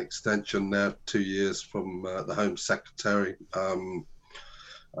extension there, 2 years from the Home Secretary.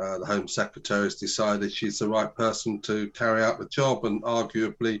 The Home Secretary has decided she's the right person to carry out the job, and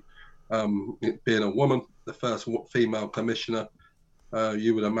arguably, being a woman, the first female commissioner,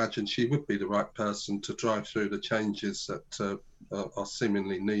 you would imagine she would be the right person to drive through the changes that are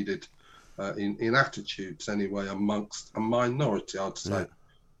seemingly needed in attitudes, anyway, amongst a minority, I'd say.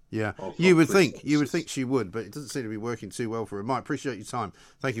 Yeah, you would think she would, but it doesn't seem to be working too well for her. Mike, appreciate your time.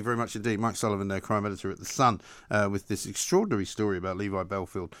 Thank you very much indeed. Mike Sullivan there, crime editor at The Sun, with this extraordinary story about Levi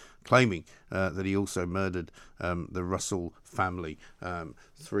Bellfield claiming that he also murdered the Russell family,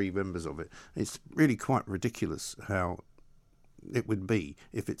 3 members of it. It's really quite ridiculous how it would be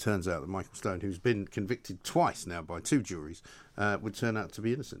if it turns out that Michael Stone, who's been convicted twice now by 2 juries, would turn out to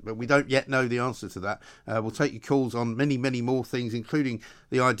be innocent. But we don't yet know the answer to that. We'll take your calls on many, many more things, including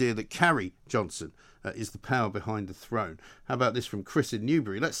the idea that Carrie Johnson is the power behind the throne. How about this from Chris in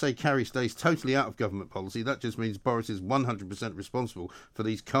Newbury? Let's say Carrie stays totally out of government policy. That just means Boris is 100% responsible for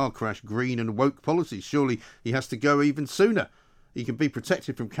these car crash, green and woke policies. Surely he has to go even sooner. He can be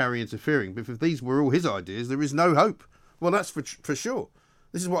protected from Carrie interfering, but if these were all his ideas, there is no hope. Well, that's for sure.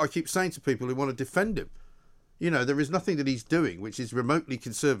 This is what I keep saying to people who want to defend him. You know, there is nothing that he's doing which is remotely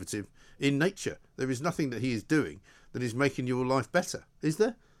conservative in nature. There is nothing that he is doing that is making your life better. Is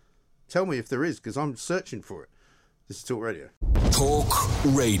there? Tell me if there is, because I'm searching for it. This is Talk Radio. Talk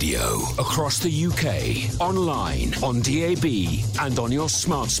Radio. Across the UK, online, on DAB, and on your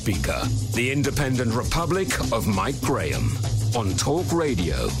smart speaker. The Independent Republic of Mike Graham on Talk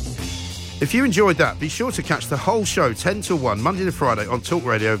Radio. If you enjoyed that, be sure to catch the whole show 10 till 1, Monday to Friday on Talk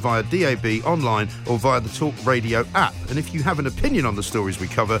Radio via DAB, online or via the Talk Radio app. And if you have an opinion on the stories we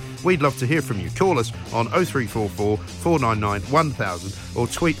cover, we'd love to hear from you. Call us on 0344 499 1000 or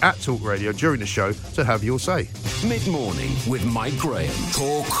tweet at Talk Radio during the show to have your say. Mid-morning with Mike Graham.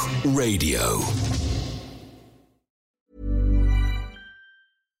 Talk Radio.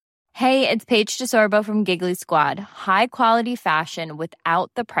 Hey, it's Paige DeSorbo from Giggly Squad. High quality fashion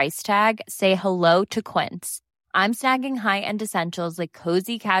without the price tag. Say hello to Quince. I'm snagging high-end essentials like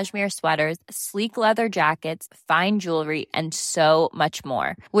cozy cashmere sweaters, sleek leather jackets, fine jewelry, and so much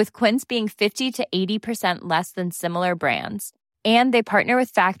more. With Quince being 50 to 80% less than similar brands. And they partner with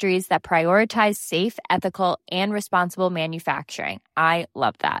factories that prioritize safe, ethical, and responsible manufacturing. I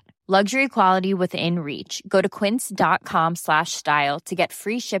love that. Luxury quality within reach. Go to quince.com/style to get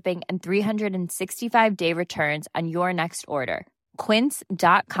free shipping and 365-day returns on your next order.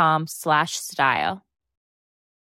 Quince.com/style.